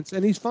endorsements,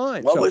 and he's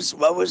fine. What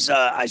was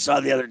I saw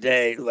the other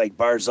day, like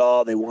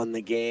Barzal, they won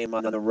the game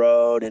on the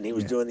road, and he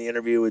was doing the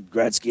interview with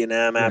Gretzky and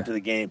them after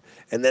the game.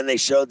 And then they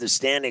showed the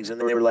standings,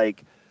 and they were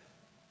like,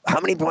 how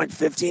many points?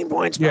 15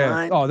 points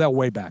behind? Oh, they're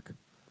way back.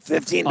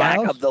 15 back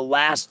of the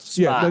last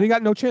spot. Yeah, they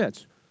got no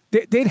chance.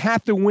 They'd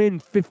have to win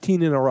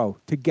 15 in a row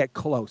to get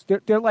close.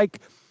 They're like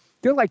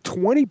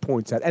 20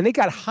 points out, and they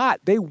got hot.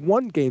 They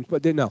won games,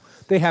 but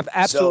they have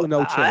absolutely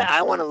no chance.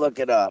 I want to look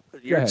it up.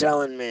 You're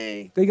telling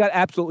me they got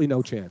absolutely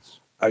no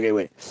chance. Okay,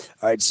 wait.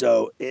 All right,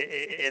 so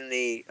in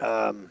the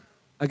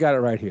I got it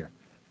right here.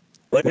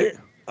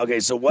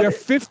 Okay, so what? They're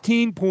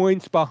 15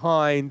 points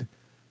behind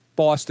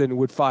Boston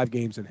with 5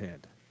 games in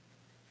hand.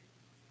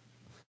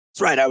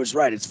 That's right. I was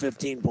right. It's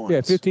 15 points.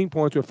 Yeah, 15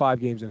 points with 5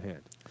 games in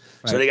hand.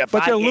 Right. So they got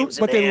 5 games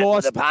in hand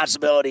with the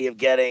possibility of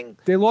getting.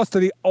 They lost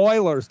to the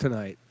Oilers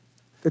tonight,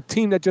 the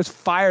team that just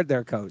fired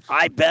their coach.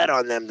 I bet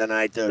on them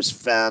tonight, those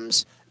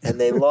femmes,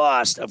 and they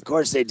lost. Of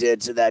course they did,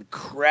 to that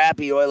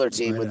crappy Oiler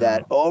team with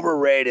that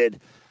overrated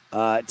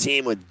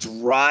team with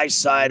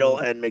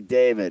Draisaitl and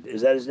McDavid.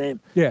 Is that his name?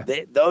 Yeah.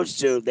 Those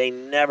two, they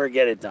never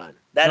get it done.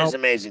 That is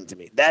amazing to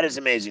me.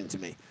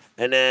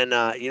 And then,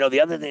 the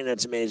other thing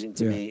that's amazing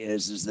to me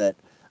is that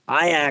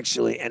I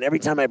actually, and every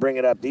time I bring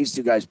it up, these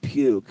two guys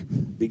puke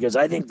because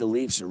I think the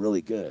Leafs are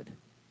really good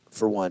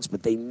for once,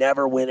 but they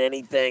never win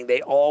anything.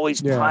 They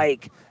always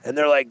pike, and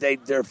they're like, they're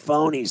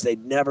phonies. They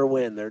never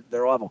win.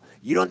 They're awful.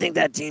 You don't think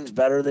that team's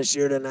better this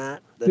year than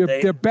that?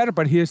 They're better,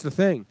 but here's the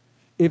thing.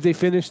 If they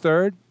finish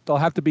third, they'll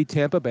have to beat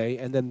Tampa Bay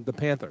and then the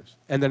Panthers.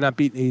 And they're not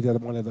beating either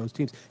one of those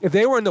teams. If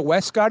they were in the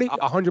West, Scotty,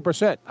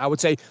 100%. I would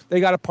say they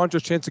got a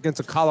puncher's chance against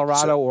a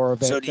Colorado or a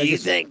Vegas. So do you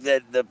think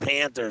that the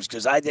Panthers,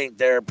 because I think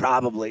they're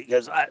probably,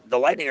 because the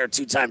Lightning are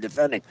 2-time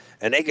defending,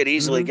 and they could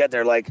easily get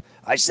there. Like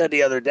I said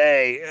the other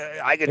day,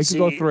 I could see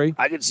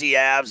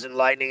Avs and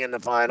Lightning in the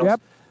finals.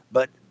 Yep.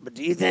 But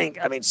do you think,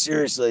 I mean,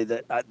 seriously,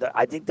 that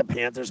I think the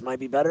Panthers might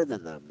be better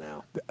than them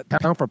now?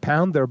 Pound for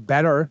pound, they're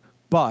better,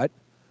 but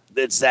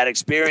it's that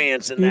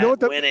experience and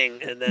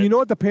winning. And then, you know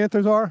what the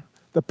Panthers are?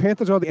 The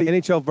Panthers are the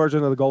NHL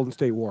version of the Golden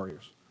State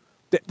Warriors.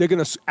 They're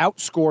going to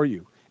outscore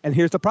you. And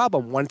here's the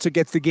problem. Once it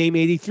gets to game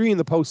 83 in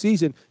the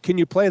postseason, can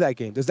you play that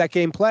game? Does that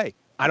game play?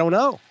 I don't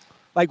know.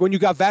 Like when you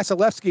got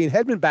Vasilevsky and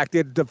Hedman back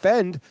there to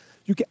defend,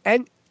 you can.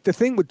 And the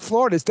thing with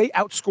Florida is they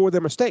outscore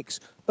their mistakes.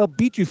 They'll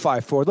beat you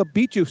 5-4. They'll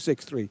beat you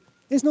 6-3.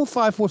 There's no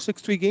 5-4,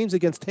 6-3 games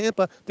against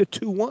Tampa. They're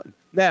 2-1.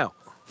 Now,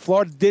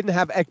 Florida didn't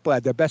have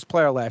Ekblad, their best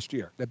player last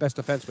year, their best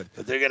defenseman.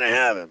 But they're going to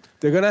have him.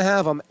 They're going to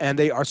have him, and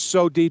they are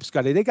so deep,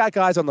 Scotty. They got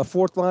guys on the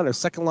fourth line or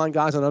second line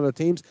guys on other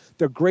teams.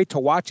 They're great to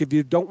watch. If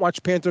you don't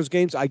watch Panthers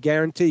games, I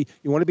guarantee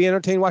you want to be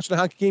entertained watching a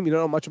hockey game, you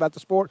don't know much about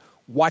the sport,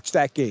 watch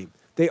that game.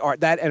 They are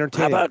that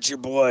entertaining. How about your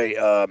boy?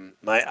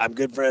 I'm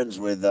good friends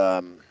with.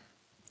 I'm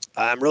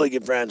really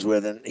good friends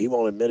with, and he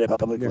won't admit it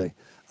publicly.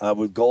 Yeah.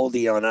 With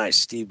Goldie on Ice,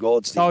 Steve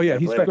Goldstein. Oh, yeah,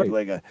 he's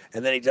great.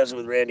 And then he does it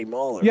with Randy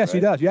Moeller. Yes, right? he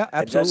does. Yeah,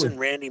 absolutely. And doesn't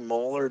Randy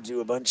Moeller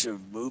do a bunch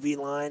of movie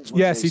lines?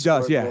 Yes, he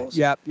does. Yeah, goals?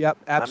 Yep,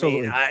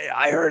 absolutely. I mean,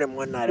 I heard him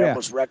one night. I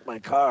almost wrecked my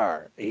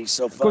car. He's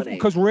so funny.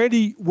 Because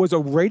Randy was a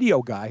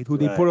radio guy who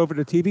they put over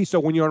to TV.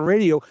 So when you're on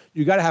radio,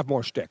 you got to have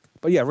more shtick.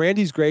 But yeah,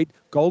 Randy's great.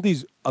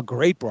 Goldie's a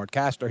great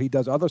broadcaster. He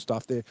does other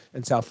stuff there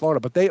in South Florida.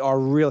 But they are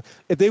real.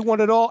 If they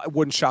won it all, it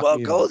wouldn't shock me. Well,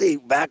 Goldie,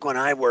 back when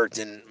I worked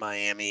in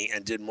Miami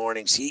and did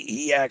mornings,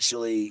 he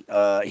actually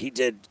he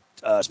did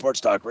sports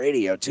talk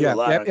radio too, a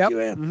lot on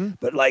QAM. Mm-hmm.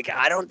 But like,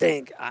 I don't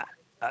think.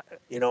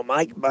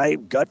 My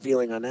gut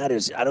feeling on that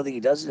is I don't think he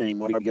does it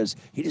anymore because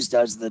he just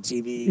does the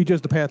TV. He does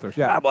the Panthers,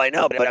 yeah. Well, I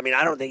know, but I mean,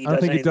 I don't think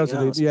he does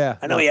anything else. Yeah.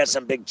 I know he has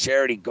some big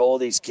charity,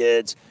 Goldie's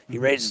Kids. He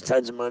raises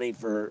tons of money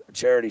for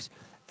charities.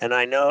 And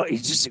I know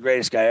he's just the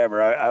greatest guy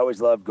ever. I always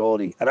love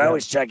Goldie, and I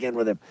always check in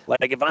with him.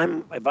 Like if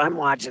I'm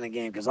watching a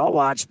game, because I'll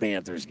watch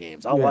Panthers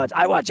games. I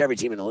watch every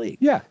team in the league.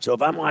 Yeah. So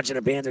if I'm watching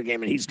a Panther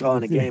game and he's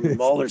calling a game and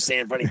Muller's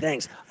saying funny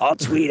things, I'll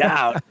tweet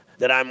out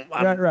that I'm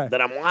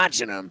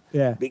watching them.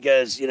 Yeah.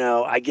 Because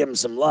I give them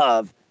some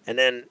love, and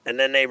then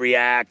they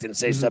react and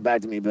say stuff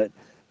back to me. But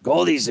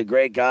Goldie's a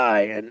great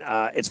guy, and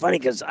it's funny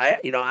because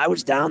I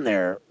was down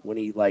there when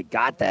he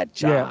got that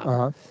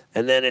job,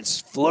 and then it's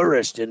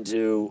flourished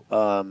into.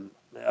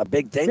 A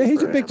big thing. Yeah,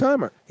 he's for a big him.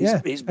 timer. He's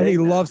and he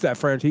loves that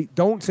French. He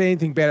don't say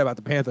anything bad about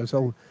the Panthers.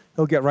 He'll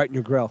get right in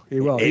your grill.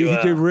 He will.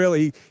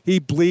 He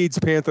bleeds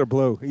Panther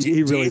blue.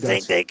 He really does. Do you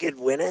think they could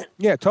win it?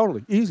 Yeah,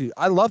 totally easy.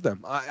 I love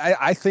them.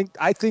 I think.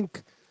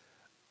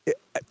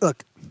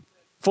 Look,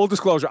 full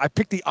disclosure. I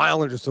picked the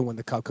Islanders to win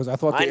the cup because I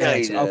thought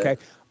okay.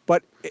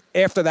 But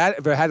after that,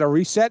 if it had a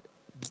reset,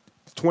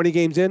 20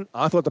 games in,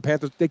 I thought the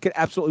Panthers they could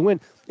absolutely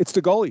win. It's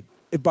the goalie.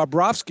 If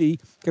Bobrovsky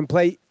can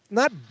play.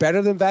 Not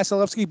better than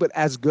Vasilevsky, but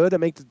as good and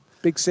make the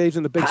big saves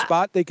in the big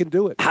spot, they can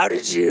do it. How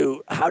did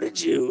you,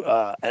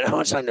 and how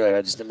much time do I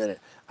have? Just a minute.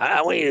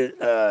 I want you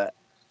to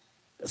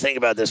think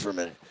about this for a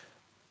minute.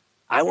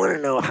 I want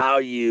to know how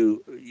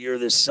you're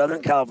this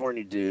Southern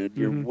California dude.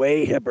 You're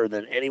way hipper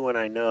than anyone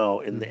I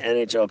know in the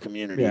NHL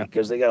community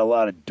because they got a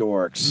lot of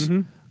dorks.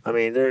 Mm-hmm. I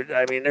mean,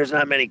 there's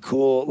not many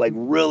cool,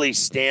 really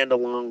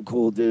standalone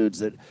cool dudes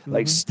that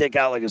stick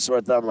out like a sore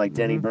thumb, like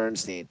Denny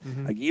Bernstein.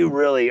 Like you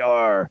really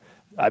are.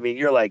 I mean,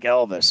 you're like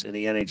Elvis in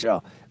the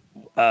NHL.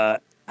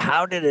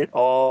 How did it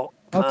all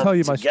come I'll tell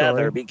you my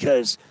together? story.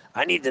 Because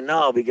I need to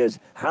know. Because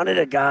how did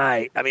a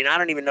guy? I mean, I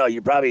don't even know. I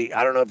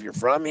don't know if you're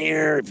from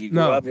here, if you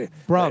grew up here.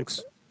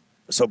 Bronx.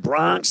 So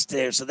Bronx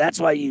there. So that's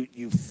why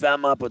you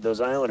fem up with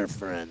those Islander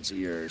friends of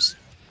yours.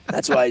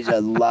 That's why he's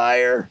a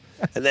liar.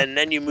 And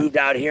then you moved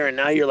out here, and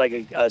now you're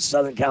like a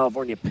Southern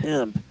California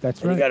pimp.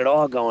 That's right. You got it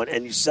all going,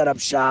 and you set up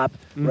shop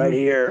right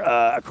here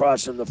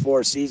across from the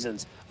Four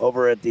Seasons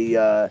over at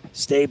the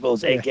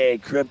Staples, a.k.a.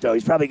 Crypto.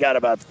 He's probably got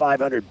about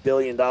 $500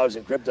 billion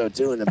in crypto,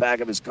 too, in the back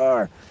of his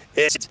car.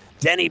 It's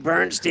Denny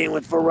Bernstein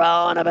with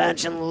Pharrell on a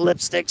bench in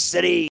Lipstick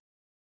City.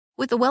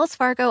 With the Wells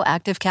Fargo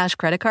Active Cash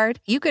Credit Card,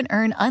 you can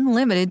earn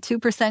unlimited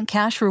 2%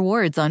 cash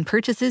rewards on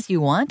purchases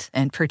you want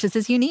and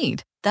purchases you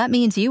need. That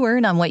means you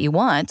earn on what you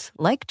want,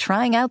 like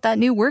trying out that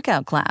new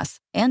workout class,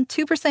 and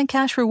 2%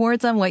 cash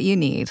rewards on what you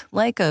need,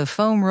 like a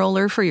foam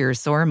roller for your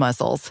sore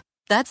muscles.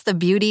 That's the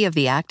beauty of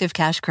the Active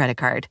Cash Credit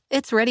Card.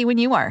 It's ready when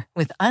you are,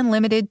 with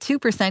unlimited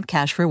 2%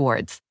 cash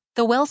rewards.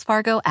 The Wells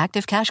Fargo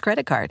Active Cash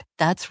Credit Card.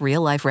 That's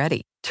real life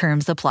ready.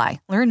 Terms apply.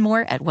 Learn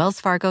more at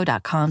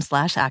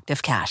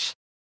wellsfargo.com/activecash.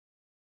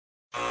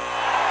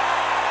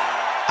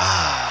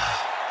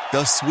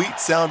 The sweet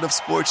sound of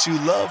sports you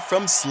love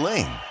from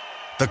Sling.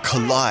 The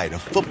collide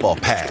of football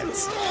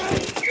pads.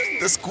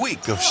 The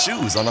squeak of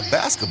shoes on a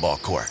basketball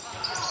court.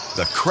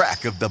 The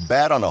crack of the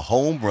bat on a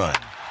home run.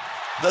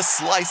 The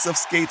slice of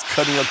skates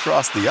cutting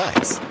across the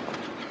ice.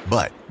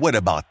 But what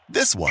about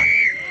this one?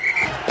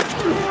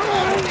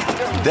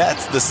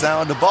 That's the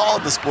sound of all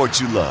the sports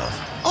you love,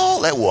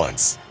 all at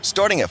once.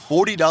 Starting at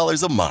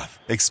 $40 a month.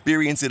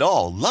 Experience it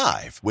all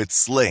live with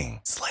Sling.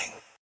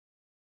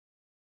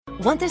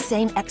 Want the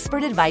same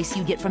expert advice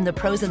you get from the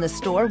pros in the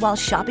store while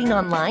shopping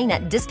online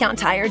at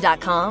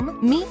DiscountTire.com?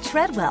 Meet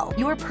Treadwell,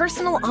 your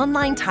personal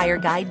online tire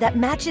guide that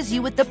matches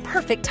you with the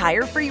perfect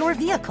tire for your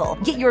vehicle.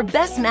 Get your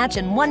best match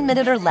in 1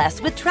 minute or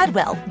less with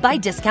Treadwell by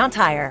Discount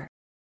Tire.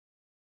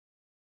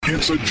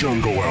 It's a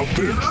jungle out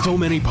there. So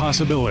many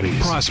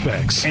possibilities,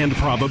 prospects, and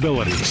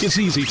probabilities. It's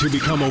easy to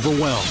become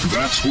overwhelmed.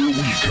 That's where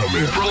we come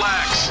in.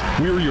 Relax.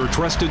 We're your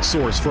trusted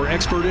source for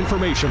expert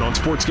information on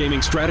sports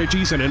gaming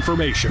strategies and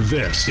information.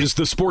 This is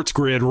the Sports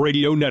Grid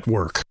Radio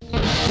Network.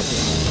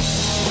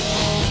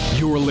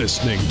 You're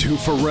listening to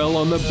Pharrell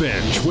on the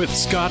Bench with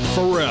Scott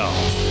Farrell.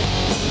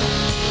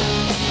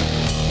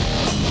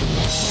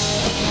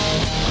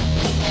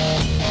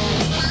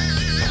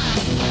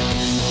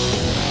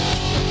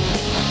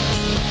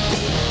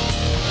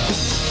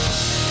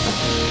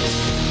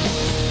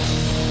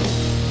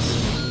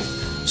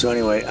 So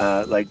anyway,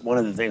 one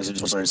of the things I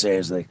just want to say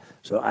is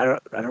so I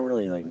don't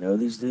really know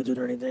these dudes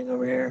or anything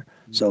over here.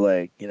 So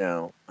they're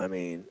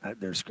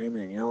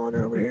screaming and yelling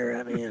over here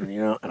at me, and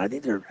and I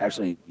think they're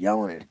actually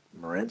yelling at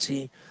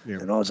Morency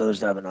and all this other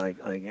stuff. And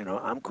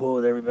I'm cool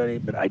with everybody,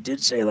 but I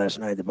did say last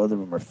night that both of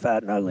them are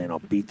fat and ugly, and I'll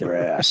beat their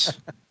ass.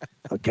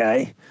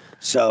 Okay,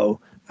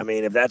 so I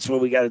mean, if that's what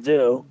we got to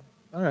do,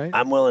 all right,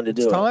 I'm willing to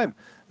do it. Time.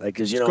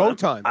 Because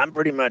I'm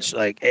pretty much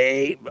like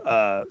rabbit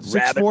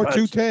 6'4",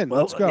 210.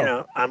 Well, Let's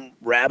go. I'm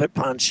rabbit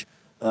punch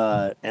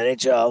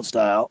NHL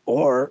style,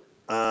 or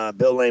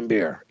Bill Lane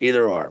beer.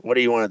 Either or. What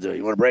do you want to do?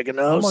 You want to break a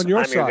nose? I'm on your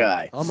I'm side. your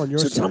guy. I'm on your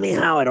so side. tell me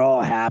how it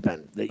all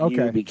happened that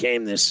Okay. you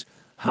became this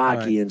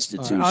hockey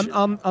institution.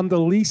 All right. I'm the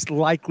least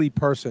likely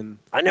person.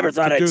 I never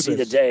thought to I'd do see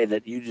this. the day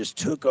that you just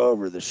took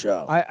over the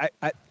show.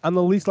 I'm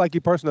the least likely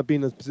person to be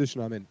in the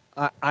position I'm in.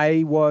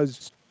 I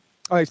was,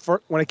 all right,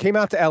 when I came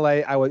out to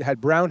LA,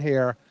 had brown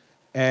hair,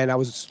 and I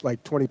was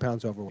like 20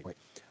 pounds overweight.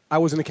 I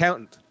was an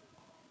accountant.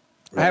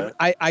 Right.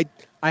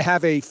 I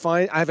have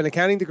an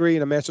accounting degree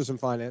and a master's in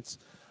finance.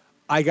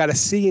 I got a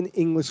C in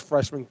English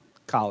freshman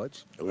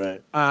college.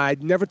 Right. I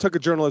never took a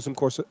journalism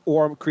course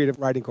or a creative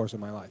writing course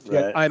in my life. Right.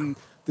 Yet I'm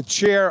the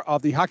chair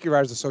of the Hockey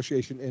Writers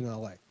Association in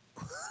LA.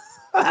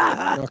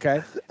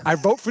 Okay? I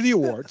vote for the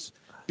awards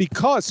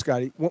because,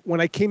 Scotty, when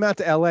I came out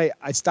to LA,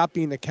 I stopped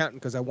being an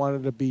accountant because I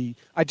wanted to be,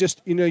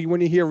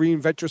 when you hear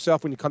reinvent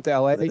yourself when you come to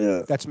LA,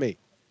 that's me.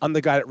 I'm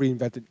the guy that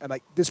reinvented. And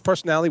this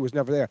personality was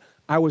never there.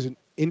 I was an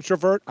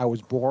introvert. I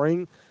was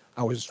boring.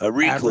 I was a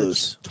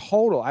recluse.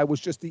 Total. I was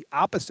just the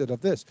opposite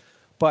of this.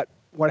 But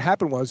what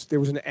happened was there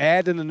was an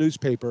ad in the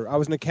newspaper. I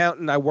was an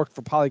accountant. I worked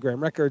for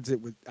Polygram Records.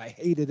 I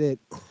hated it.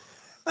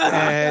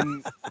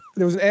 And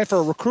there was an ad for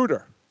a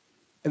recruiter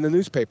in the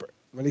newspaper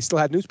when they still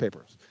had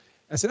newspapers.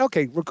 I said,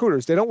 okay,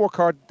 recruiters, they don't work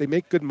hard. They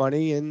make good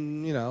money,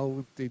 and,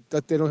 they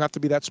don't have to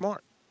be that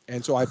smart.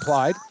 And so I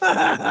applied.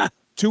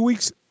 2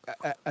 weeks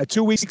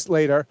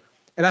later,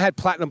 and I had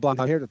platinum blonde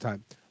hair at the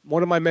time.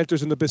 One of my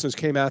mentors in the business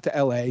came out to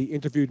L.A.,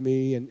 interviewed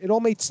me, and it all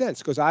made sense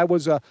because I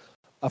was a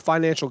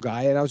financial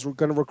guy, and I was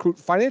going to recruit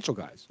financial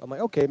guys. I'm like,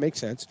 okay, it makes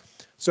sense.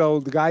 So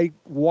the guy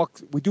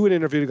we do an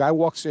interview. The guy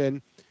walks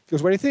in. He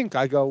goes, what do you think?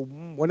 I go,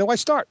 when do I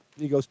start?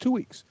 He goes, 2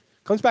 weeks.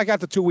 Comes back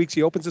after 2 weeks.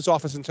 He opens his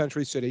office in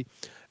Century City.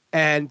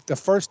 And the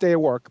first day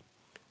of work,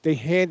 they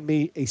hand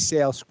me a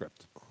sales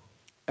script.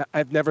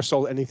 I've never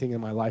sold anything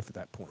in my life at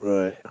that point.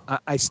 Right.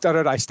 I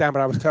stuttered. I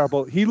stammered. I was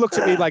terrible. He looks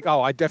at me like,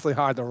 oh, I definitely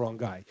hired the wrong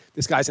guy.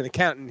 This guy's an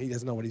accountant. He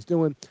doesn't know what he's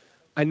doing.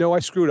 I know I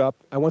screwed up.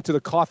 I went to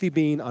the Coffee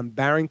Bean on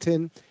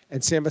Barrington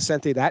and San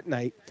Vicente that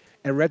night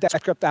and read that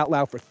script out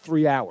loud for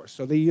 3 hours.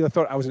 So they either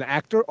thought I was an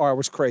actor or I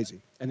was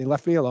crazy. And they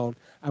left me alone.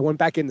 I went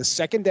back in the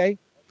second day.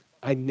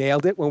 I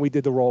nailed it when we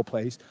did the role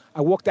plays.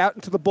 I walked out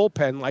into the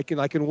bullpen like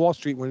in Wall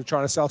Street when you're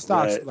trying to sell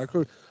stocks.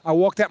 Right. I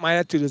walked out. My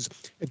attitude is,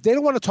 if they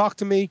don't want to talk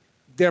to me,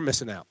 they're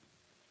missing out.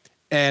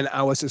 And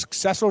I was a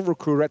successful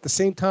recruiter. At the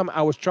same time,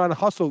 I was trying to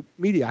hustle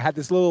media.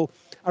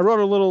 I wrote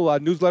a little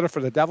newsletter for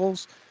the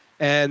Devils,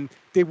 and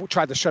they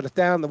tried to shut it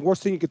down. The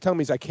worst thing you could tell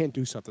me is I can't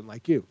do something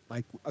like you.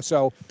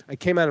 So I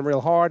came at them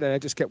real hard, and I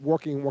just kept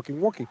working.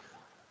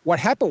 What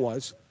happened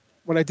was,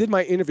 when I did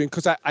my interview,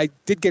 because I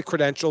did get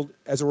credentialed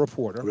as a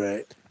reporter.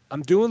 Right.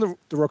 I'm doing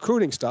the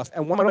recruiting stuff,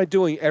 and what am I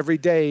doing every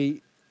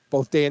day,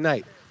 both day and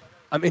night?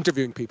 I'm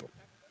interviewing people.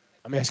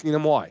 I'm asking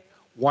them why.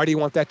 Why do you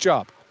want that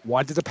job?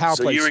 Why did the power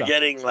play suck?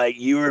 So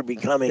you were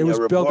becoming a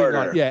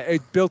reporter.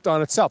 It built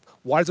on itself.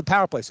 Why does the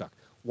power play suck?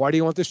 Why do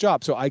you want this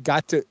job? So I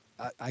got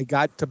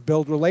to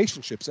build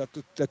relationships.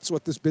 That's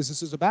what this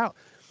business is about.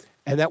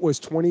 And that was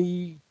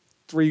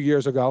 23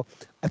 years ago.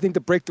 I think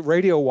the break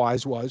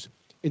radio-wise was,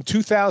 in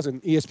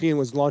 2000, ESPN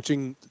was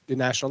launching the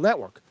national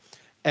network.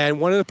 And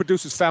one of the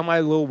producers found my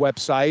little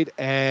website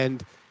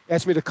and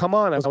asked me to come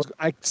on.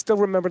 I still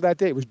remember that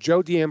day. It was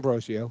Joe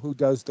D'Ambrosio, who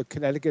does the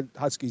Connecticut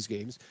Huskies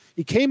games.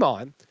 He came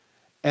on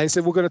and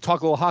said, we're going to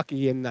talk a little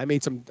hockey. And I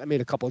made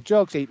a couple of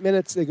jokes, 8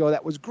 minutes. They go,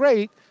 that was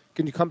great.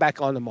 Can you come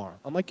back on tomorrow?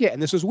 I'm like, yeah.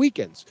 And this was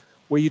weekends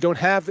where you don't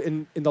have,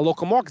 in the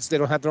local markets, they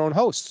don't have their own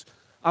hosts.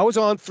 I was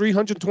on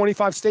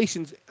 325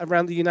 stations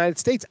around the United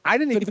States. I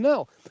didn't even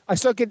know. I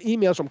started getting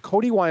emails from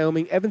Cody,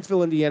 Wyoming,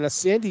 Evansville, Indiana,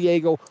 San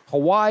Diego,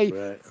 Hawaii.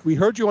 Right. We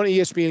heard you on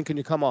ESPN. Can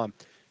you come on?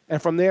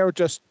 And from there,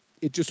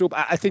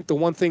 I think the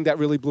one thing that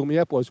really blew me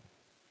up was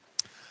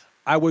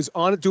I was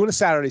doing a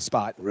Saturday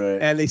spot,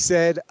 right. And they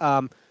said,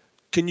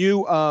 do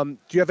you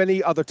have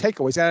any other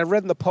takeaways? And I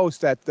read in the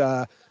Post that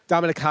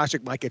Dominik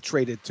Hasek might get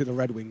traded to the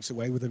Red Wings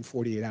within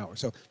 48 hours.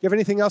 So, you have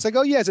anything else? I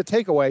go, yeah, as a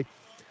takeaway,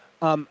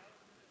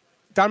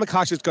 Dominik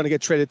Hasek is going to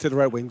get traded to the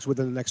Red Wings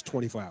within the next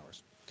 24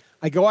 hours.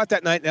 I go out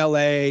that night in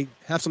L.A.,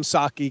 have some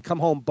sake, come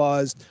home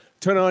buzzed,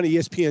 turn on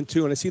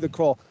ESPN2, and I see the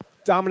call,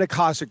 Dominik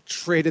Hasek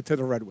traded to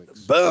the Red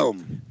Wings.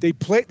 Boom. They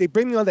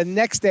bring me on the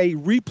next day,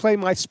 replay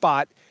my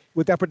spot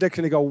with that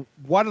prediction. They go,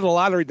 what are the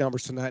lottery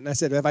numbers tonight? And I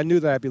said, if I knew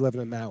that, I'd be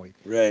living in Maui.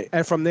 Right.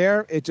 And from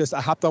there,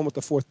 I hopped on with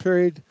the fourth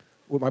period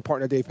with my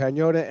partner, Dave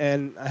Pagnotta,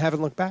 and I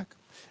haven't looked back.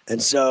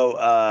 And so,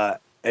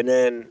 and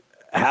then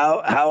how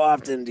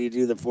often do you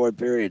do the fourth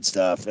period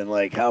stuff? And,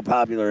 how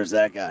popular is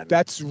that gotten?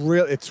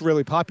 It's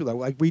really popular.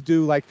 We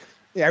do,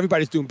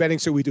 everybody's doing betting,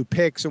 so we do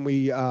picks, and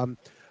we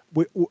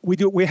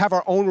have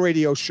our own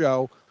radio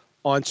show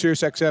on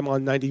SiriusXM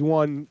on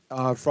 91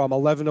 from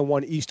 11 to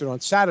 1 Eastern on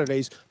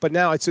Saturdays. But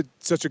now it's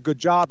such a good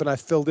job, and I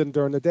filled in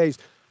during the days.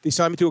 They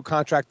signed me to a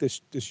contract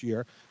this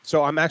year.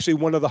 So I'm actually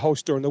one of the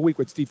hosts during the week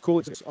with Steve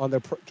Coolidge on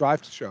their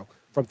drive show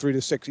from 3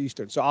 to 6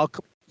 Eastern. So I'll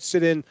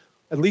sit in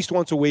at least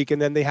once a week,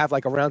 and then they have a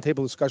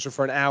roundtable discussion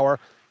for an hour,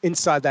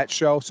 inside that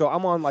show. So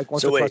I'm on like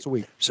once or twice a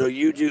week. So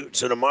you do.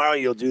 So tomorrow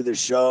you'll do the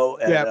show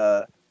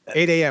at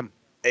 8 a.m.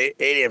 8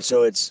 a.m.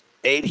 So it's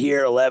 8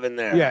 here, 11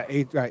 there. Yeah,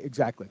 8. Right,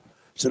 exactly.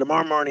 So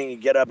tomorrow morning you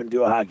get up and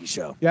do a hockey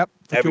show. Yep.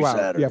 Every 2 hours.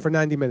 Saturday. Yeah, for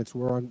 90 minutes.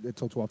 We're on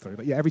until 12:30.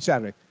 But yeah, every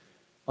Saturday.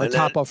 On And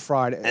top then- of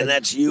Friday. And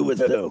that's you with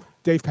who?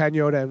 Dave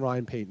Pagnotta and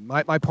Ryan Payton.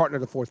 My partner,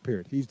 the fourth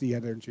period. He's the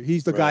editor.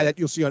 He's the guy that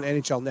you'll see on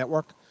NHL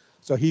Network.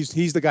 So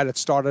he's the guy that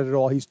started it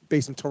all. He's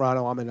based in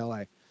Toronto. I'm in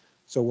LA.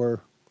 So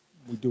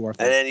we do our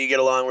thing. And then you get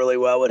along really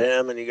well with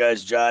him, and you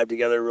guys jive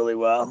together really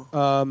well.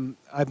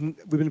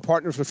 We've been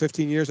partners for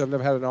 15 years. I've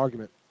never had an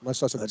argument,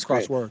 unless that's a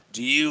crossword.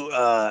 Do you?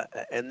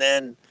 And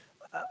then,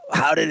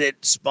 how did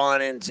it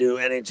spawn into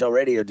NHL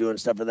Radio doing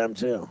stuff for them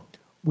too?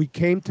 We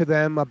came to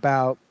them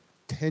about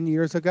 10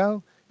 years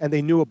ago, and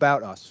they knew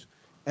about us.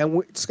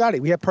 And Scotty,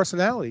 we have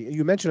personality.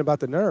 You mentioned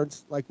about the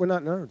nerds. Like, we're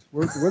not nerds.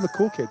 We're the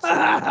cool kids.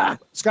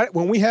 Scotty,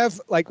 when we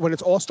have, like, when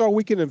it's All-Star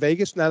Weekend in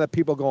Vegas, now that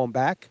people are going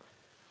back,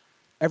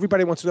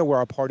 everybody wants to know where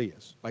our party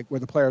is, like where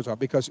the players are.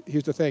 Because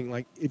here's the thing,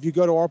 like if you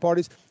go to our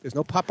parties, there's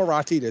no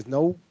paparazzi, there's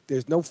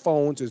no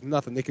phones, there's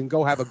nothing. They can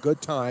go have a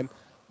good time.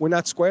 We're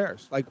not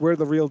squares. Like we're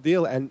the real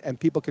deal, and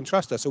people can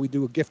trust us. So we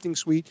do a gifting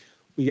suite.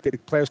 We get the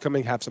players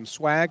coming, have some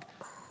swag.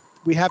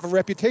 We have a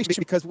reputation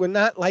because we're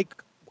not like,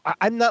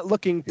 I'm not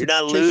looking to You're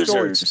not chase losers.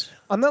 stories.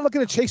 I'm not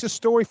looking to chase a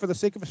story for the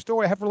sake of a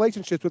story. I have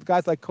relationships with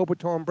guys like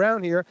Kopitar and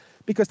Brown here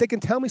because they can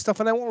tell me stuff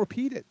and I won't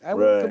repeat it. I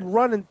want to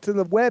run into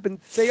the web and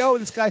say, oh,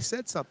 this guy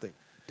said something.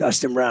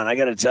 Dustin Brown, I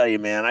got to tell you,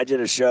 man, I did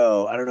a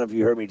show. I don't know if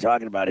you heard me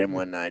talking about him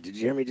one night. Did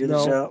you hear me do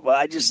the show? Well,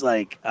 I just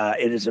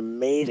it is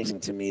amazing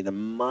to me the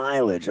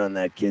mileage on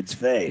that kid's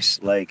face.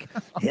 Like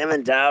him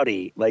and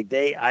Dowdy, like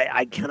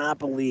I cannot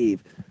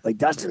believe. Like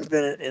Dustin's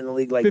been in the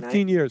league like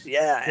 15 years.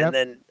 Yeah, Yep. and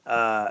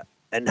then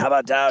and how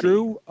about Dowdy?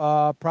 Drew,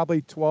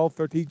 probably 12,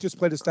 13. He just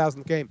played his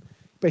 1,000th game.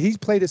 But he's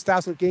played his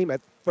 1,000th game at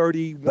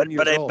 31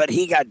 years old. But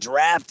he got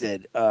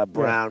drafted,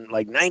 Brown,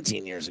 like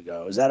 19 years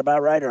ago. Is that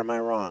about right, or am I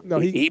wrong? No,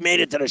 he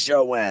made it to the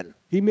show when?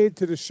 He made it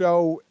to the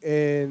show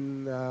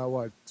in,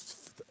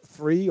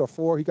 3 or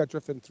 4. He got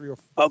drafted in 3 or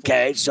 4.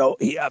 Okay, so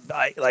he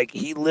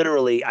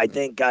literally, I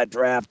think, got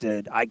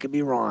drafted. I could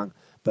be wrong,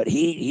 but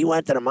he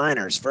went to the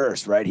minors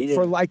first, right? He didn't,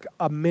 For like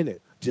a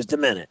minute. just a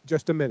minute.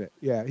 Just a minute.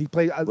 Yeah, he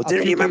played. Well,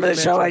 didn't you remember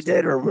the show I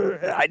did? Or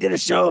I did a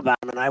show about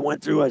him, and I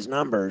went through his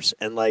numbers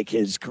and like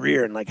his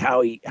career and like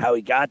how he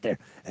got there.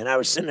 And I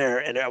was sitting there,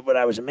 and what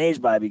I was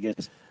amazed by,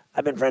 because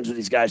I've been friends with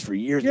these guys for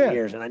years and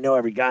years, and I know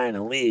every guy in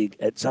the league.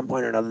 At some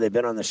point or another, they've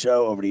been on the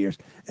show over the years,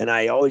 and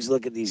I always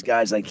look at these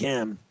guys like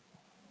him.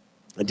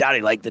 And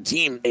Dowdy, like the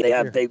team,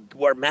 they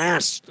wear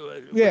masks.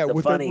 With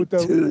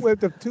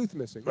the tooth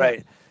missing. Right.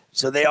 Yeah.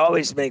 So they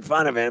always make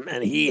fun of him,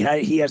 and he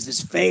has this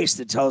face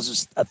that tells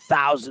us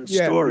 1,000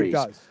 stories. He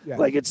does. Yeah.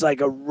 Like it's like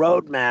a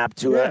roadmap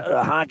to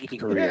a hockey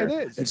career.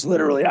 Yeah, it is. It's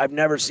literally, I've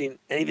never seen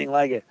anything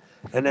like it.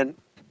 And then,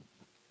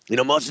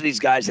 most of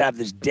these guys have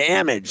this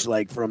damage,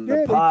 like from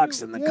the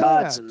pucks and the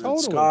cuts and the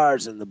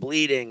scars and the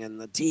bleeding and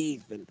the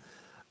teeth, and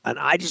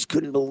I just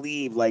couldn't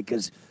believe,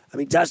 because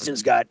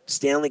Dustin's got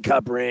Stanley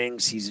Cup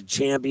rings. He's a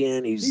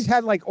champion. He's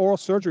had like oral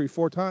surgery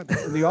 4 times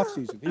in the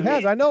offseason. He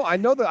has. I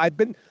know that.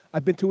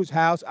 I've been to his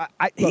house.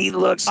 He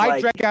looks I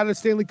like... drank out of the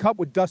Stanley Cup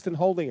with Dustin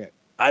holding it.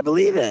 I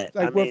believe it.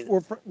 Like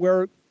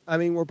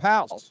we're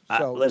pals.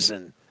 So.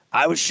 Listen,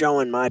 I was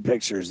showing my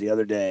pictures the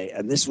other day,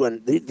 and these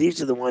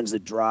are the ones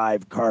that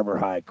drive Carver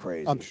High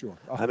crazy. I'm sure.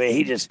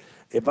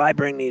 If I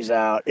bring these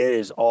out, it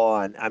is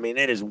on.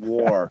 It is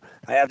war.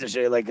 I have to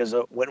show you, because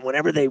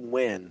whenever they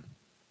win,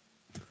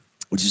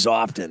 which is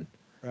often,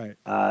 right?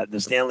 The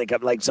Stanley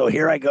Cup. So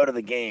here I go to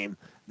the game.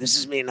 This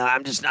is me. Now,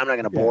 I'm not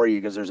going to bore you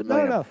because there's a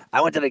million. No.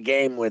 I went to the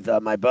game with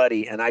my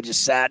buddy, and I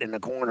just sat in the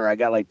corner. I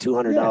got like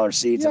 $200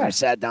 seats, and I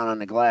sat down on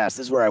the glass.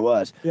 This is where I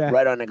was,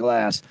 right on the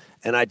glass.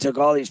 And I took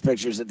all these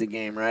pictures at the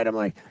game, right? I'm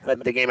like,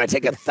 at the game, I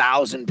take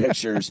 1,000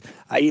 pictures.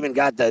 I even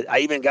got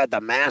the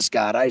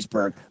mascot,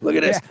 Iceberg. Look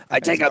at this. I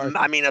take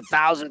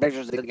 1,000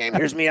 pictures at the game.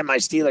 Here's me at my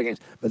Steeler games.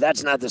 But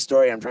that's not the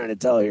story I'm trying to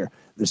tell here.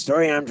 The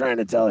story I'm trying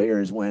to tell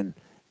here is when,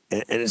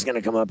 and it's going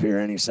to come up here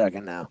any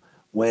second now,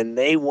 when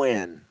they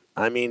win,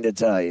 to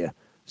tell you.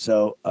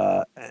 So,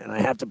 and I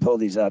have to pull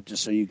these up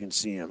just so you can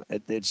see them.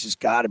 It's just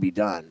got to be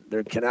done.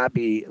 There cannot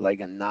be like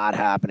a not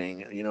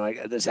happening.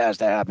 This has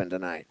to happen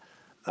tonight.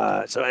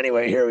 So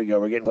anyway, here we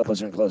go. We're getting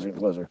closer and closer and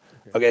closer.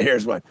 Okay,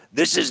 here's one.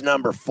 This is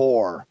number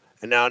 4.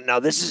 And now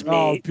this is me.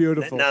 Oh,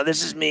 beautiful. Now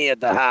this is me at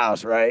the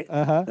house, right?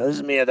 Uh-huh. Now, this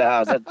is me at the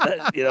house.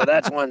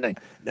 That's one thing.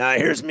 Now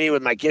here's me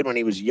with my kid when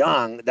he was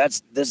young.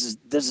 This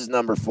is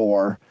number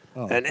 4.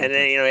 Oh, and then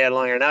he had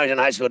long hair. Now he's in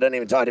high school. Doesn't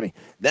even talk to me.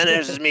 Then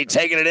this is me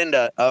taking it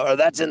into, or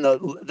that's in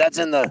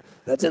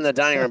the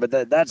dining room.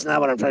 But that's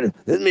not what I'm trying to do.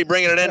 This is me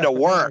bringing it into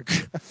work.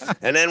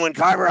 And then when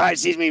Carver High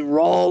sees me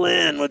roll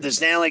in with the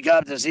Stanley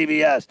Cup to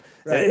CBS,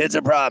 it's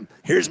a problem.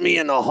 Here's me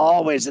in the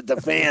hallways at the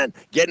Fan,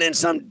 getting in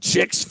some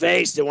chick's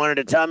face that wanted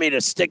to tell me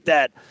to stick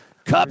that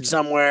cup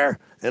somewhere.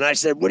 And I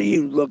said, "What are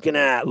you looking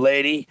at,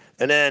 lady?"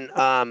 And then,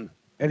 and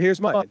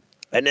here's mine.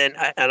 And then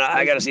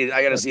I got to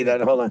see that.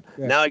 Hold on.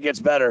 Yeah. Now it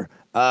gets better.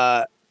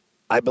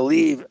 I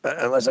believe,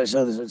 unless I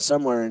saw this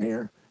somewhere in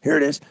here. Here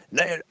it is.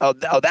 Oh,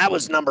 that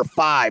was number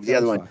 5, the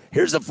other one.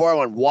 Here's the 4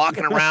 one,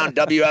 walking around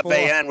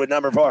WFAN with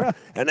number 4.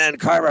 And then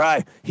Carver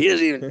High, he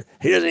doesn't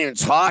even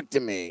talk to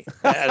me.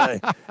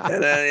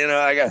 And then,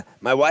 I got,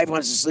 my wife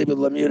wants to sleep with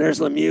Lemieux. There's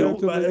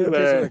Lemieux.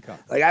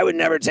 Like, I would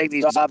never take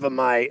these off of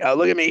my,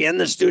 look at me in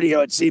the studio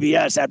at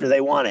CBS after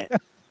they won it.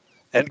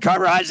 And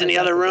Carver High's in the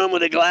other room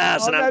with a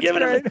glass, and I'm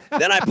giving him.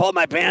 Then I pulled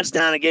my pants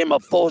down and gave him a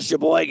full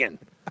Sheboygan,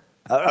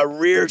 a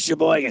rear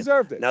Sheboygan. He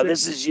deserved it. Now,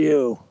 this is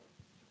you.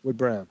 With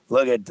Brown.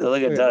 Look at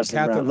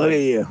Dustin Brown. Look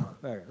at you.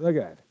 Look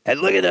at it. And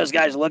look at those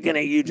guys looking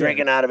at you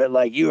drinking out of it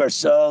like you are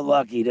so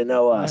lucky to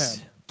know us.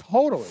 Man,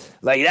 totally.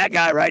 Like that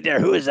guy right there.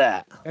 Who is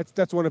that?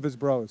 That's one of his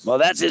bros. Well,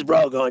 that's his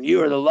bro going,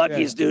 you are the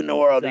luckiest dude in the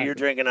world that you're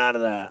drinking out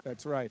of that.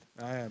 That's right.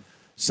 I am.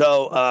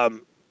 So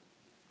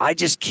I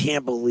just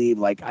can't believe,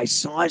 like, I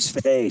saw his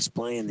face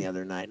playing the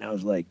other night, and I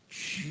was like,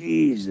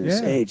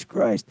 Jesus H.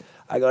 Christ.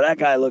 I go, that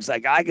guy looks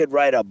like I could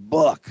write a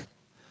book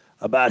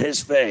about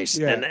his face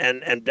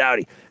and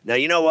Doughty. Now,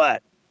 you know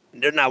what?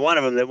 There's not one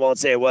of them that won't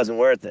say it wasn't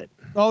worth it.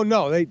 Oh,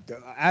 no, they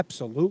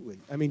absolutely.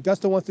 I mean,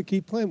 Dustin wants to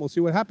keep playing. We'll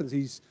see what happens.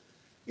 He's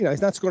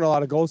not scoring a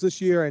lot of goals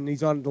this year, and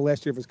he's on the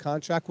last year of his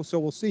contract. So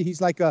we'll see.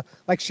 He's like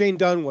Shane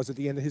Dunn was at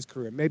the end of his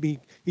career. Maybe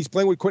he's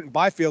playing with Quentin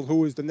Byfield,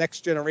 who is the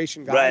next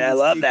generation guy. Right, I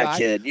love that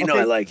kid. You know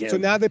I like him. So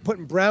now they're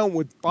putting Brown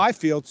with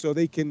Byfield so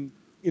they can,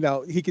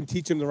 he can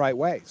teach him the right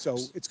way. So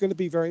it's going to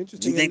be very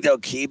interesting. Do you think they'll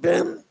keep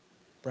him?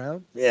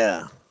 Brown?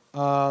 Yeah.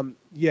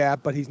 Yeah,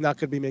 but he's not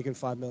going to be making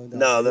 $5 million.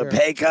 No, the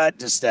pay cut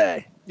to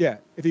stay. Yeah,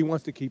 if he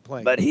wants to keep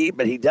playing. But he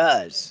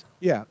does.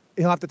 Yeah,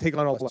 he'll have to take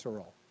on a lesser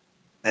role.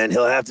 And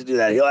he'll have to do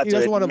that. He'll have to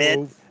admit,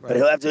 move, right? But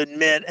he'll have to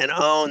admit and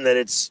own that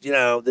it's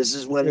this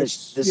is when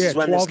this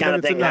kind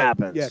of thing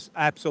happens. Yes,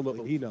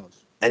 absolutely. He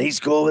knows. And he's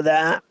cool with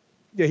that.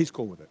 Yeah, he's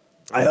cool with it.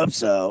 I hope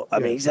so. I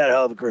mean, he's had a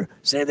hell of a career.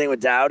 Same thing with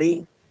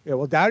Doughty. Yeah,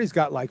 well, Doughty's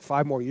got like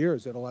 5 more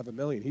years at $11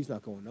 million. He's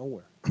not going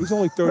nowhere. He's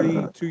only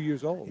 32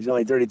 years old. He's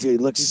only 32. He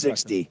looks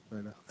 60. I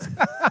know.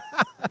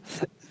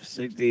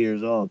 60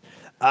 years old.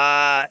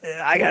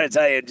 I got to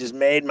tell you, it just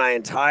made my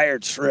entire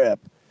trip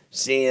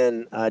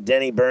seeing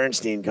Denny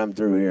Bernstein come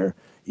through here.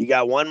 You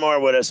got one more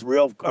with us, a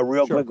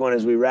real quick one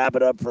as we wrap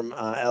it up from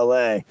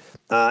L.A.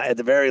 At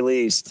the very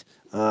least,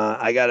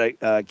 I got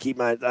to keep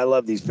I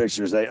love these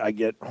pictures. I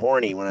get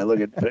horny when I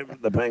look at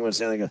the Penguins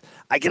Stanley Cup.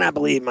 I cannot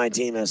believe my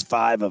team has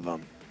 5 of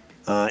them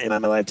in my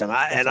lifetime.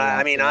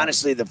 I mean,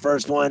 honestly, the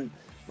first one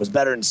was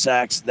better than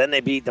sex. Then they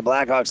beat the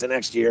Blackhawks the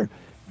next year,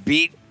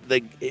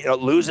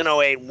 lose in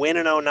 08, win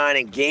in 09,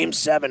 and Game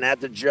 7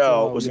 at the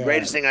Joe was the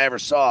greatest thing I ever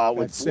saw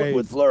with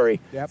Fleury.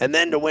 Yep. And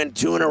then to win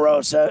 2 in a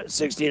row,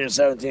 16 and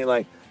 17,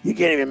 like, you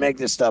can't even make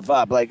this stuff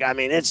up. Like, I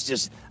mean, it's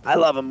just, I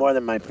love them more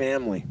than my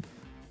family.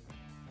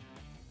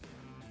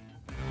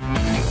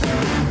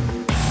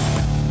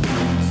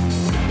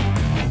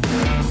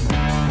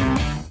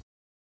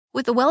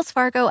 With the Wells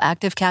Fargo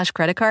Active Cash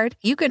Credit Card,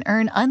 you can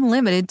earn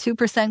unlimited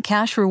 2%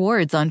 cash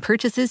rewards on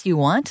purchases you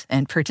want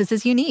and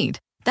purchases you need.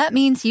 That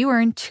means you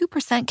earn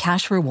 2%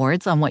 cash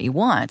rewards on what you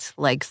want,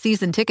 like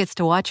season tickets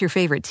to watch your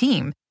favorite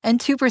team, and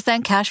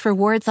 2% cash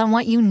rewards on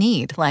what you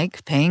need,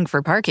 like paying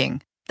for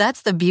parking.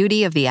 That's the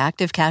beauty of the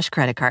Active Cash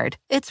Credit Card.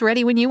 It's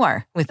ready when you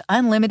are, with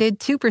unlimited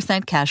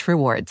 2% cash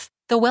rewards.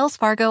 The Wells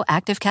Fargo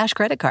Active Cash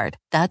Credit Card.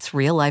 That's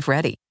real life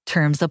ready.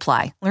 Terms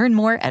apply. Learn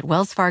more at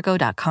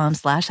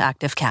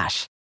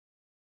wellsfargo.com/activecash.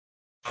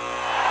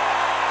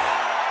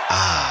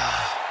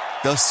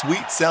 The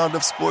sweet sound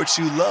of sports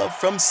you love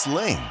from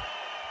Sling.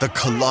 The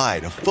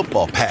collide of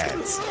football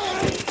pads.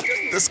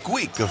 The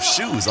squeak of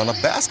shoes on a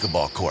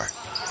basketball court.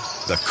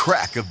 The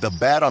crack of the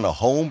bat on a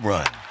home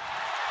run.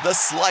 The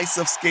slice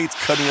of skates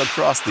cutting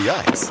across the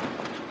ice.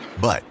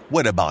 But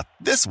what about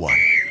this one?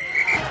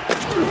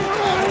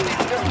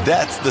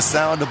 That's the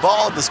sound of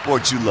all the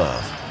sports you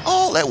love,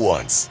 all at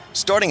once.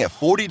 Starting at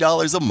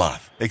 $40 a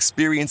month.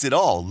 Experience it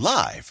all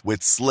live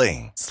with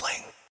Sling.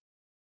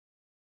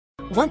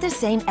 Want the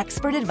same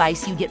expert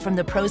advice you get from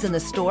the pros in the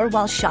store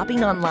while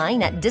shopping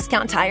online at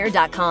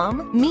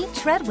DiscountTire.com? Meet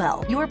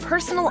Treadwell, your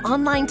personal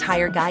online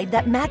tire guide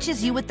that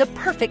matches you with the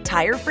perfect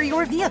tire for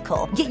your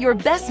vehicle. Get your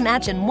best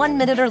match in 1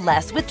 minute or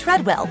less with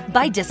Treadwell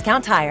by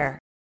Discount Tire.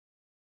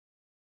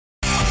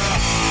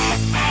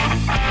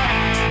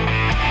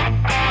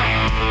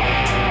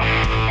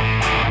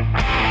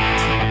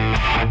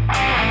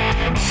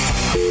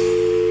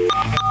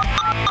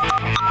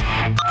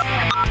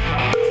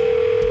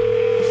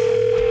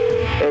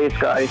 Hey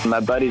Scotty,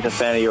 my buddy's a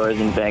fan of yours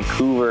in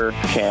Vancouver,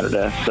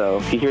 Canada, so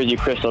he hears you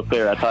crystal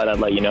clear. I thought I'd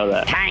let you know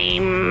that.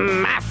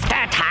 Time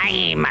after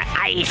time,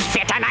 I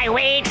sit and I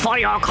wait for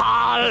your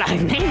call.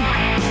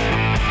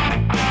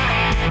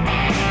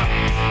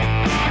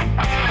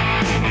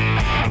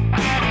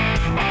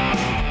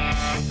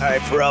 All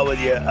right, Pharrell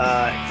with you.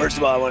 First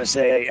of all, I want to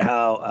say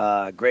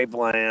how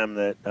grateful I am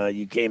that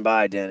you came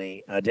by,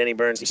 Denny. Denny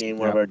Bernstein,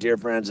 one of our dear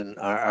friends and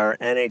our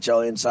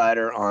NHL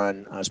insider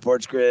on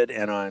Sports Grid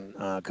and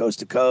on Coast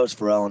to Coast,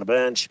 Pharrell on the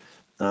Bench.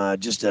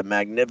 Just a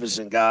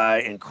magnificent guy,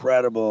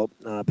 incredible,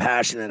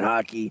 passionate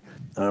hockey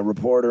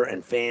reporter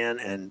and fan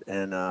and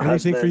anything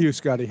husband. for you,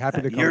 Scotty.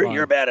 Happy to come.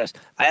 You're badass.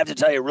 I have to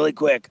tell you really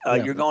quick.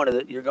 You're going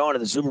to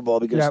the Super Bowl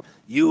because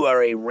you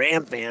are a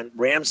Ram fan,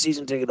 Rams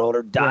season ticket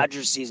holder,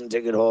 Dodgers season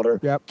ticket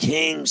holder,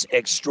 Kings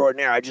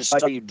extraordinaire. I just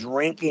saw you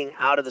drinking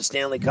out of the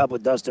Stanley Cup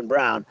with Dustin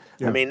Brown.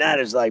 I mean, that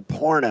is like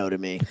porno to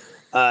me.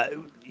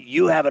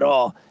 You have it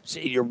all.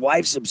 See, your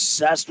wife's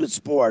obsessed with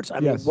sports. I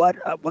mean, what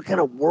kind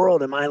of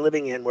world am I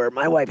living in where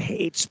my wife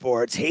hates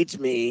sports, hates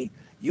me?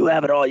 You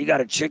have it all. You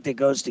got a chick that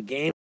goes to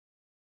games.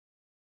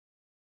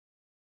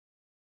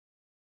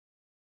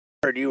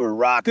 You were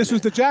rocking. This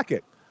was the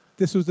jacket.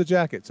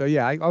 So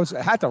yeah, I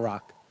had to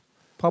rock.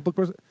 Public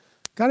person.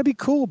 Got to be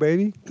cool,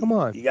 baby. Come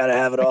on. You got to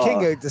have it all. I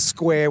can't get the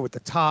square with the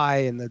tie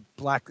and the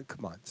black.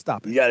 Come on,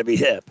 stop it. You got to be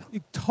hip.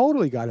 You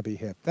totally got to be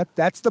hip.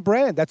 That's the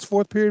brand. That's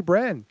fourth period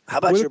brand. How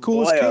about your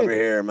boy kid over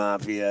here,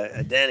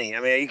 Mafia? Denny. I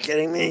mean, are you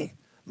kidding me?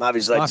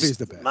 Mafia's the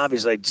best.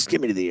 Mafia's like, just get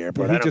me to the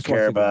airport. Yeah, I don't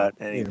care about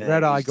anything.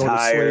 Red eye, he's go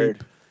tired. to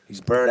sleep. He's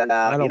burned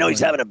out.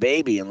 He's having a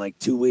baby in like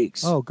 2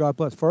 weeks. Oh, God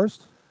bless.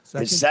 First?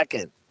 Second? His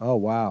second. Oh,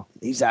 wow.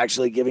 He's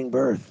actually giving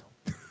birth.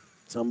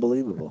 It's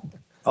unbelievable.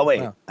 Oh,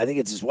 wait. Wow. I think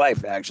it's his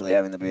wife actually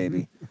having the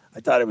baby. I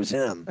thought it was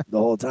him the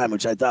whole time,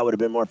 which I thought would have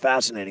been more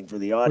fascinating for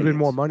the audience. Would have been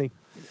more money.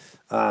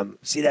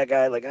 See that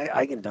guy? Like,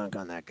 I can dunk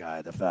on that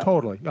guy. The fat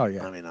totally. Oh,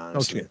 yeah. I mean,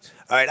 honestly. No chance.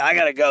 All right, I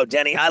got to go.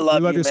 Denny, I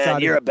love you, man.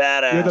 Scotty. You're a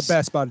badass. You're the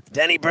best, bud.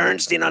 Denny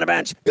Bernstein on the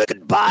bench.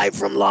 Goodbye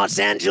from Los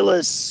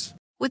Angeles.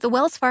 With the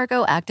Wells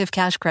Fargo Active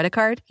Cash Credit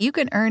Card, you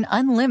can earn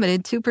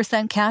unlimited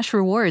 2% cash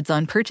rewards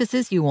on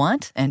purchases you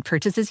want and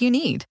purchases you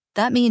need.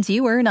 That means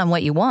you earn on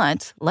what you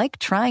want, like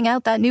trying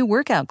out that new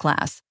workout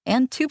class,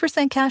 and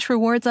 2% cash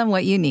rewards on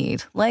what you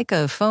need, like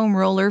a foam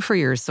roller for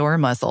your sore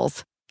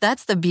muscles.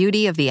 That's the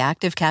beauty of the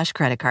Active Cash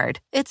Credit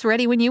Card. It's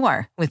ready when you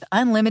are, with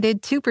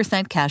unlimited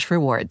 2% cash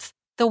rewards.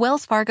 The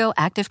Wells Fargo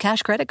Active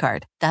Cash Credit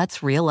Card.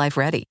 That's real life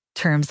ready.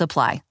 Terms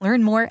apply.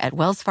 Learn more at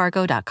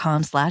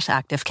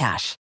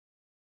wellsfargo.com/activecash.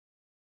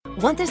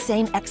 Want the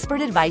same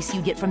expert advice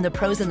you get from the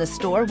pros in the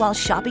store while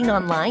shopping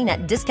online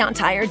at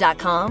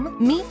DiscountTire.com?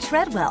 Meet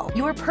Treadwell,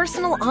 your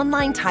personal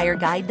online tire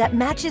guide that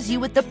matches you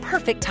with the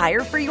perfect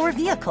tire for your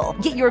vehicle.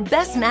 Get your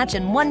best match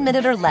in 1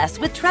 minute or less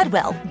with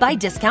Treadwell by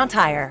Discount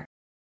Tire.